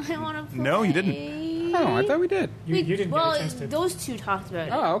last week? I want to play. No, you didn't. Oh, I thought we did. You didn't well, get a chance to. those two talked about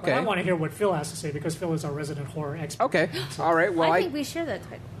it. Oh, But okay. I want to hear what Phil has to say because Phil is our resident horror expert. Okay. All right. Well, I think we share that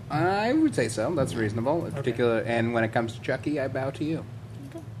title. I would say so. That's reasonable. In particular, and when it comes to Chucky, I bow to you.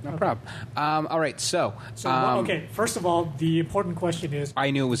 No problem. All right. So, Okay, first of all, the important question is: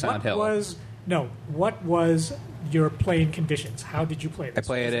 I knew it was Silent Hill. What was your playing conditions? How did you play this? I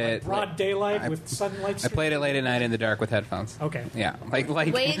played Was it like broad daylight I- with sunlight. I played it late at night in the dark with headphones. Okay. Yeah, like The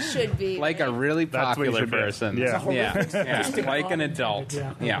way it should be. like a right? really That's what you popular should be. person. Yeah. It's a yeah, horrific yeah. statistic like an on- adult.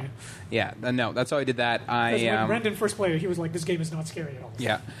 Yeah, Yeah, okay. yeah. No, that's how I did that. Because when Brendan first played it, he was like, "This game is not scary at all."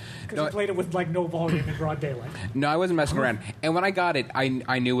 yeah. Because No, he played it with like no volume in broad daylight. no, I wasn't messing around. And when I got it,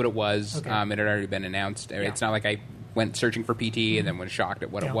 I knew what it was. Okay. It had already been announced. It's not like I went searching for PT and then was shocked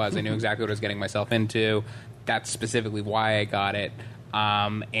at what Yeah. it was. I knew exactly what I was getting myself into. That's specifically why I got it.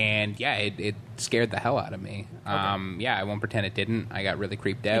 And yeah, it scared the hell out of me. Yeah, I won't pretend it didn't. I got really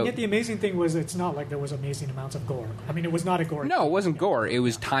creeped And out. yet the amazing thing was, it's not like there was amazing amounts of gore. I mean, it was not a gore. No, it wasn't gore. It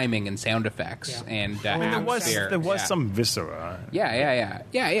was timing and sound effects Yeah. and I mean, atmosphere. There was Yeah. some viscera.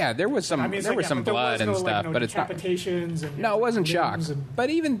 Yeah. There was some. I mean, it's there like, was yeah, some but there blood was and no, stuff, like, but it's not. decapitations and No, it wasn't shock. limbs and- But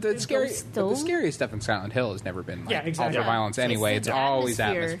even the scary, ghost but the stone? scary stuff in Silent Hill has never been like Yeah, exactly. ultra violence Yeah. anyway. It's It's the always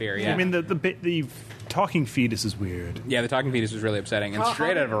atmosphere. atmosphere. Yeah. I mean, the talking fetus is weird. Yeah, the talking fetus was really upsetting and How-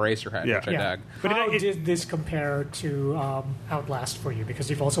 straight how out of Eraserhead, Yeah. which I Yeah. dug. But How it- did this compare to Outlast for you? Because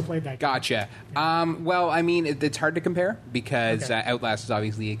you've also played that game. Gotcha. Well, I mean, it's hard to compare because Okay. Outlast is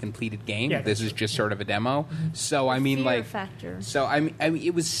obviously a completed game. Yeah, This that's is true. just sort of a demo. So I mean, Fear like, factor. so I mean,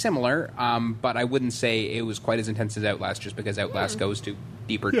 it was similar, but I wouldn't say it was quite as intense as Outlast, just because Outlast goes to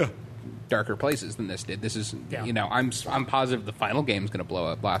deeper. Yeah. Darker places than this did. This is, Yeah. I'm positive the final game is going to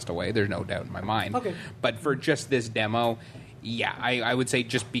blow Outlast away. There's no doubt in my mind. Okay. But for just this demo, yeah, I would say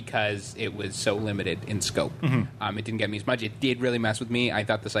just because it was so limited in scope, it didn't get me as much. It did really mess with me. I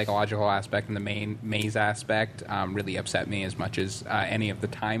thought the psychological aspect and the main maze aspect really upset me as much as any of the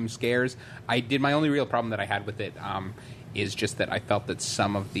time scares. My only real problem that I had with it is just that I felt that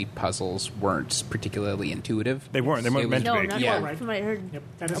some of the puzzles weren't particularly intuitive. They weren't. They weren't It meant was- No, to be. not Yeah. at all. From what I heard, Yep,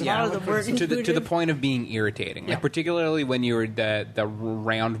 that is a a lot of valid the work criticism. to the point of being irritating, Yeah. like particularly when you were the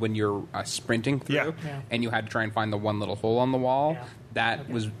round when you're sprinting through, Yeah. Yeah. and you had to try and find the one little hole on the wall. Yeah. That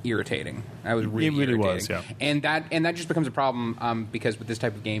Okay. was irritating. That was really, really irritating. was, yeah. And that just becomes a problem because with this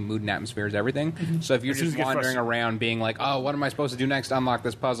type of game, mood and atmosphere is everything. So if you're As soon as just it gets wandering frust- around being like, "Oh, what am I supposed to do next? Unlock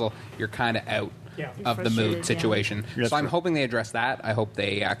this puzzle," you're kind of out. Yeah. Of the Frustrated, mood yeah. situation. Yeah, so I'm true. hoping they address that. I hope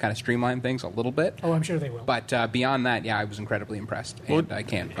they kind of streamline things a little bit. Oh, I'm sure they will. But beyond that, yeah, I was incredibly impressed. And I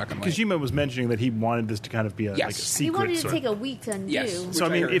can't fucking wait. Kojima was mentioning that he wanted this to kind of be a, Yes. like a He secret. he wanted to sort take of- a week to undo. Yes. So I Which I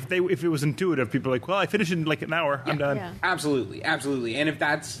mean, heard. if it was intuitive, people are like, well, I finished in like an hour. I'm done. Yeah. Absolutely. And if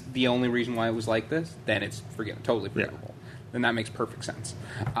that's the only reason why it was like this, then it's totally forgivable. Then that makes perfect sense.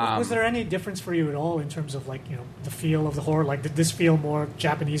 Was there any difference for you at all in terms of like the feel of the horror? Like, did this feel more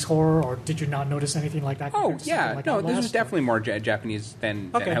Japanese horror, or did you not notice anything like that? Oh compared to yeah, something like no, this Outlast, was or- definitely more Japanese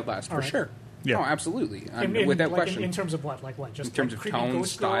than Okay. Outlast for All right. sure. Yeah. Oh, absolutely, like, without question. In terms of what, like what? Just in terms like of creepy tone,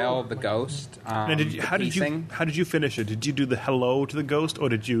 ghost girl, style, or the like- ghost. Now, how the pacing. did you finish it? Did you do the hello to the ghost, or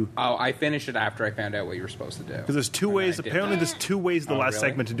did you? Oh, I finished it after I found out what you were supposed to do. Because there's two And ways. I did Apparently, that. there's two ways. The Oh, last really?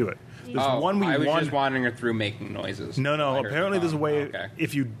 segment to do it. There's Oh, one we I was won. just wandering through making noises. No, I heard apparently the there's a phone. way. Okay.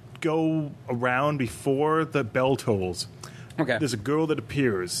 If you go around before the bell tolls, Okay. there's a girl that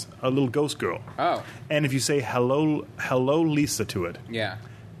appears, a little ghost girl. Oh, And if you say hello, Lisa to it, yeah.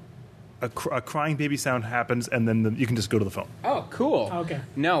 a crying baby sound happens, and then you can just go to the phone. Oh, cool. Okay.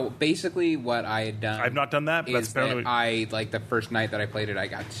 No, basically what I had done. I've not done that, but that's is that apparently. I like the first night that I played it, I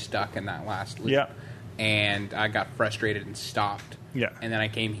got stuck in that last loop. Yeah. And I got frustrated and stopped. Yeah. And then I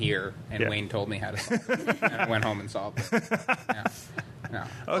came here, and Yeah. Wayne told me how to solve it. And I went home and solved it. Yeah. Yeah.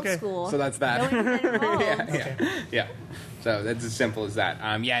 Old Okay. school. So that's that. No one get involved. Yeah. So that's as simple as that.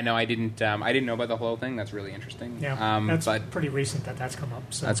 Yeah, no, I didn't know about the whole thing. That's really interesting. Yeah, that's but pretty recent that's come up.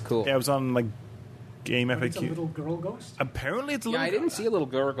 So that's cool. Yeah, it was on like Game But it's a FAQ. little girl ghost. Apparently, it's a Yeah, little. I didn't see a little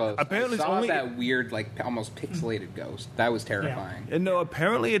girl ghost. Apparently I it's saw only- that weird, like almost pixelated ghost. That was terrifying. No,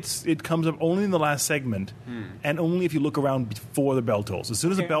 apparently it comes up only in the last segment, and only if you look around before the bell tolls. As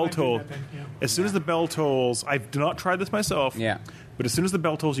soon as Okay, the bell I might do toll, that then, yeah. as soon as the bell tolls, I've not tried this myself. Yeah. But as soon as the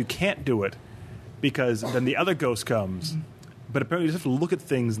bell tolls, you can't do it because then the other ghost comes. But apparently, you just have to look at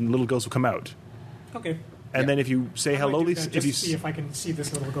things, and the little ghost will come out. Okay. And Yeah. then if you say I might hello, do Lisa, that if you just to see if I can see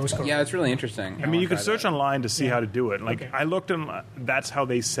this little ghost girl. Yeah, it's really interesting. I mean, you can search online to see Yeah. how to do it. Like Okay. I looked, and that's how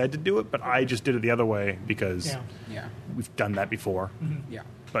they said to do it. But I just did it the other way because Yeah. Yeah, we've done that before. yeah.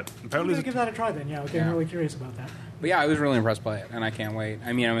 But I'm apparently, gonna give that a try then. Yeah. Okay. I'm Yeah. really curious about that. But yeah, I was really impressed by it, and I can't wait.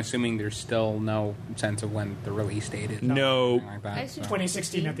 I mean, I'm assuming there's still no sense of when the release date is. No. Something like that, I assume so.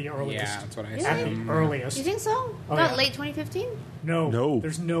 2016 at the earliest. Yeah, that's what I Is At it? assume. the earliest. You think so? Oh, Not yeah. late 2015? No. No.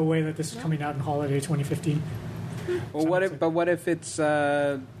 There's no way that this is coming out in holiday 2015. Well, what if it's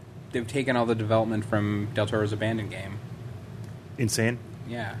they've taken all the development from Del Toro's Abandoned game? insane.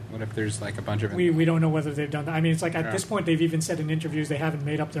 Yeah. What if there's like a bunch of We don't know whether they've done that. I mean, it's like at Yeah. this point they've even said in interviews they haven't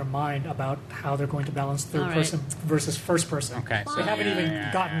made up their mind about how they're going to balance third All right. person versus first person. Okay, They haven't even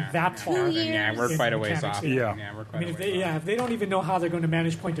gotten that far. Two Yeah, we're years. quite a ways Mechanics, off. yeah. we're I quite mean, a if ways they, off. if they don't even know how they're going to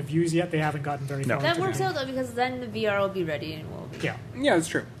manage point of views yet, they haven't gotten very No. far. That into works it. out though because then the VR will be ready and we'll be, Yeah. Yeah, that's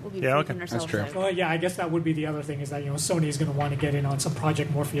true. we'll be Yeah, freaking okay. ourselves That's true. out. Well, yeah, I guess that would be the other thing is that Sony is going to want to get in on some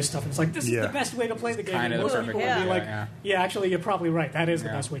Project Morpheus stuff. And it's like this Yeah. is the best way to play the game. Kinda And the most perfect people way, would be yeah, like, yeah. yeah, actually, you're probably right. That is the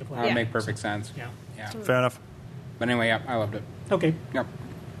Yeah. best way to play. That would it. make perfect sense. Yeah. Yeah. Fair enough. But anyway, yeah, I loved it. Okay. Yep.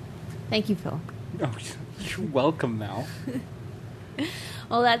 Thank you, Phil. Oh, you're welcome, Mel.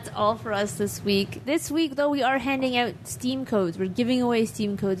 Well, that's all for us this week. This week, though, we are handing out Steam codes. We're giving away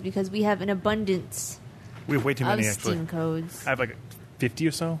Steam codes because we have an abundance We have way too of many actually. Steam codes. I have like 50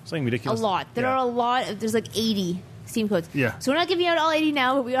 or so. Something A ridiculous. lot. There Yeah. are a lot. There's like 80 Steam codes. Yeah. So we're not giving out all 80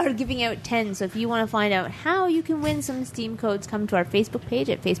 now, but we are giving out 10. So if you want to find out how you can win some Steam codes, come to our Facebook page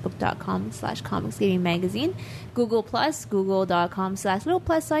at facebook.com/comicsgamingmagazine, Google+,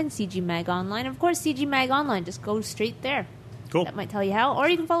 google.com/little+sign, CG Mag Online. Of course, CG Mag Online. Just go straight there. Cool. That might tell you how. Or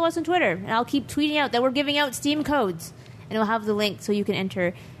you can follow us on Twitter, and I'll keep tweeting out that we're giving out Steam codes. And we'll have the link so you can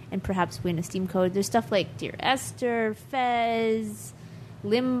enter and perhaps win a Steam code. There's stuff like Dear Esther, Fez,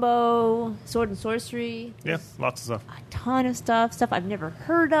 Limbo, Sword and Sorcery. Yeah, lots of stuff. A ton of stuff I've never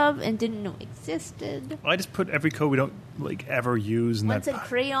heard of and didn't know existed. I just put every code we don't like ever use in One that said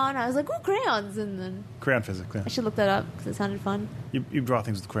crayon. I was like, "Ooh, crayons!" And then crayon physics. Yeah. I should look that up because it sounded fun. You draw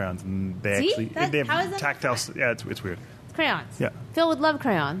things with crayons, and they See? actually That- they have how is that tactile. Yeah, it's weird. Crayons. Yeah. Phil would love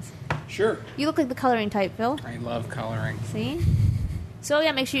crayons. Sure. You look like the coloring type, Phil. I love coloring. See? So,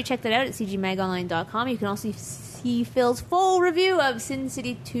 yeah, make sure you check that out at cgmagonline.com. You can also see Phil's full review of Sin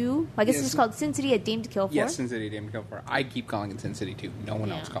City 2. I guess Yes. it's called Sin City: A Dame to Kill For. Yes, Sin City Dame to Kill For. I keep calling it Sin City 2. No one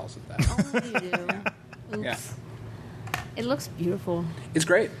Yeah. else calls it that. Only you do. Oops. Yeah. It looks beautiful. It's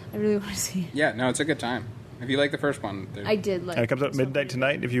great. I really want to see it. Yeah, no, it's a good time. If you like the first one, I did like And it comes out this midnight one.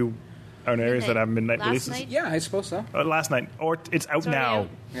 tonight if you are in areas that have midnight Last releases. night? yeah, I suppose so. Last night, or it's out already now. out.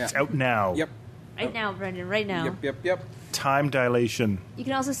 Yeah. It's out now. Yep. Right now, Brendan, right now. Yep. Time dilation. You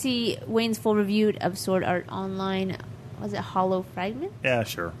can also see Wayne's full review of Sword Art Online. Was it Hollow Fragment? Yeah,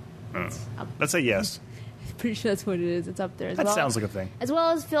 sure. Up. Let's say yes. Pretty sure that's what it is. It's up there as That well. sounds like a thing. As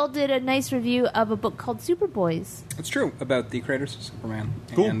well as Phil did a nice review of a book called Superboys. It's true about the creators of Superman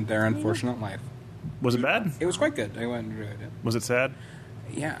Cool. and their unfortunate life. Was it bad? It was quite good. I went and enjoyed it. Was it sad?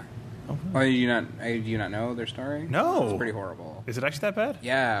 Yeah. Oh, do you not know their story? No. It's pretty horrible. Is it actually that bad?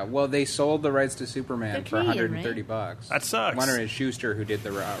 Yeah, well, they sold the rights to Superman They're for Canadian, $130. That sucks. Leonard Schuster, who did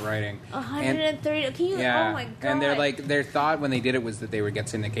the writing. 130. Can you? Yeah, Oh my god. and they're like their thought when they did it was that they would get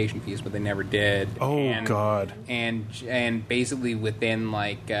syndication fees, but they never did. Oh, and, God. And basically within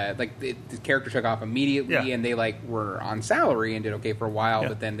the character took off immediately, Yeah. and they were on salary and did okay for a while, Yeah.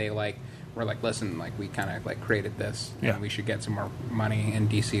 but then they were like, listen, we kind of created this, and Yeah. we should get some more money. And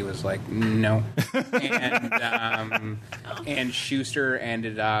DC was like, no, and Schuster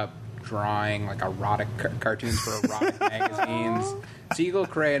ended up drawing erotic cartoons for erotic magazines. Siegel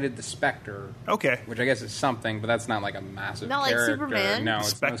created the Spectre, Okay. which I guess is something, but that's not a massive Not like character. Superman? No,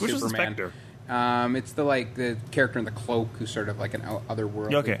 it's no Which was the Superman. Spectre? It's the character in the cloak who's sort of like an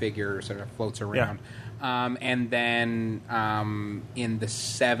otherworldly Okay. figure, sort of floats around. And then in the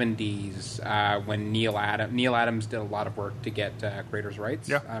 70s, when Neil Adams did a lot of work to get creators' rights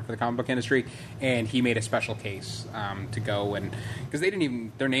Yeah. for the comic book industry, and he made a special case to go and because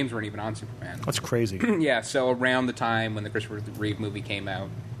their names weren't even on Superman. That's crazy. Yeah, so around the time when the Christopher Reeve movie came out,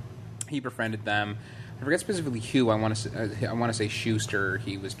 he befriended them. I forget specifically who. I want to say Schuster.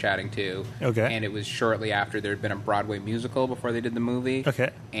 He was chatting to. Okay. And it was shortly after there had been a Broadway musical before they did the movie.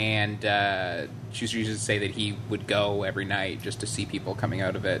 Okay. And she used to say that he would go every night just to see people coming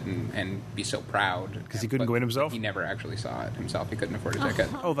out of it and be so proud. Because he couldn't go in himself? He never actually saw it himself. He couldn't afford a ticket.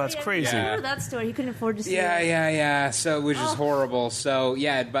 Oh, that's crazy. I remember that story. He couldn't afford to see Yeah, it. yeah. So, which is horrible. So,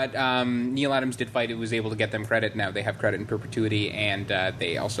 yeah, but Neil Adams did fight. It was able to get them credit. Now they have credit in perpetuity, and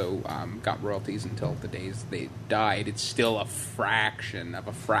they also got royalties until the days they died. It's still a fraction of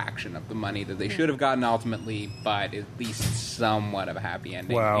the money that they should have gotten ultimately, but at least somewhat of a happy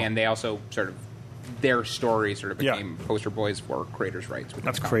ending. Wow. And they also sort of, their story sort of Yeah. became poster boys for creators' rights within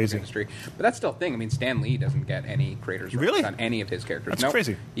That's the comic crazy. industry. But that's still a thing. I mean, Stan Lee doesn't get any creators' Really? rights on any of his characters. That's Nope.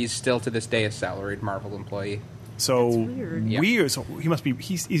 crazy. He's still to this day a salaried Marvel employee. So weird. Yeah. So he must be.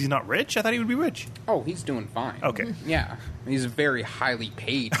 He's not rich. I thought he would be rich. Oh, he's doing fine. Okay. Yeah, he's a very highly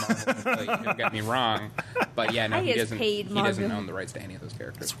paid Marvel employee. Don't get me wrong, but yeah, no, he Highest doesn't. paid He doesn't Marvel. own the rights to any of those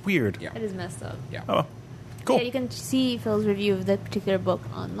characters. It's weird. Yeah, That is messed up. yeah. Oh, cool. Yeah, you can see Phil's review of that particular book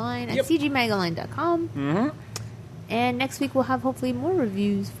online at Yep. cgmagonline.com. Mm-hmm. And next week we'll have hopefully more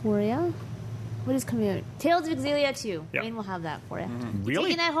reviews for you. What is coming out? Tales of Exillia 2. Yep. Wayne will have that for you. Really?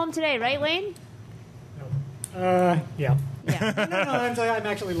 Taking that home today, right, Wayne? Yeah. Yeah. I'm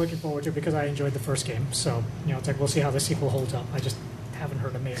actually looking forward to it because I enjoyed the first game. So, it's like we'll see how the sequel holds up. I just haven't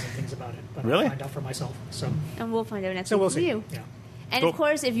heard amazing things about it. But Really? I'll find out for myself. So And we'll find out next so week we'll for see. you. Yeah. And Cool. of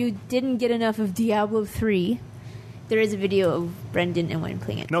course, if you didn't get enough of Diablo 3, there is a video of Brendan and Wayne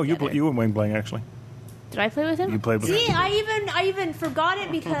playing it. No, you together. and Wayne playing actually. Did I play with him? You played with See, him. I even forgot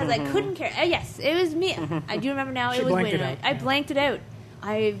it because I couldn't care. Yes, it was me. I do remember now. She It was blanked Wayne. it and out. I blanked it out.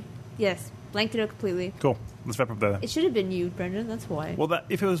 Blanked it out completely. Cool. Let's wrap up there. It should have been you, Brendan. That's why. Well,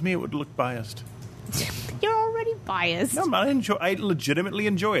 if it was me, it would look biased. You're already biased. No, man, I legitimately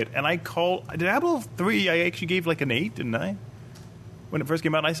enjoy it, and I call Diablo 3. I actually gave like an 8, didn't I? When it first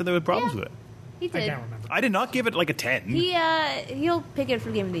came out, I said there were problems Yeah. with it. He I did. can't remember. I did not give it like a 10. He'll pick it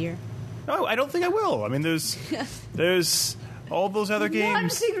for Game of the Year. No, I don't think I will. I mean, there's all those other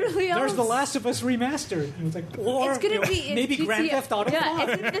games. Nothing really else. There's The Last of Us remastered. And it's like, or It's gonna be maybe Grand Theft Auto 5. Yeah,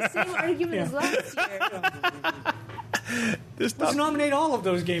 it's in the same argument as last year. There's Let's not, nominate all of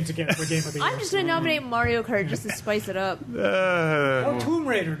those games again for Game of the Year. I'm just gonna nominate Mario Kart just to spice it up. Or Tomb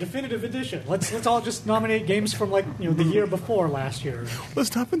Raider Definitive Edition. Let's all just nominate games from like the year before last year.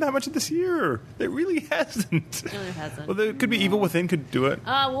 there's not been that much this year. It really hasn't. No, it hasn't. Well, there could be Evil Within could do it.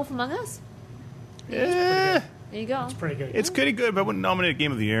 Wolf Among Us. Yeah. There you go. It's pretty good. It's pretty good, but I wouldn't nominate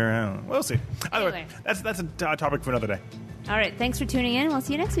Game of the Year. I don't know. We'll see. Either way, Anyway. that's a topic for another day. All right. Thanks for tuning in. We'll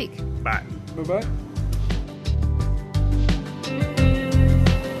see you next week. Bye. Bye bye.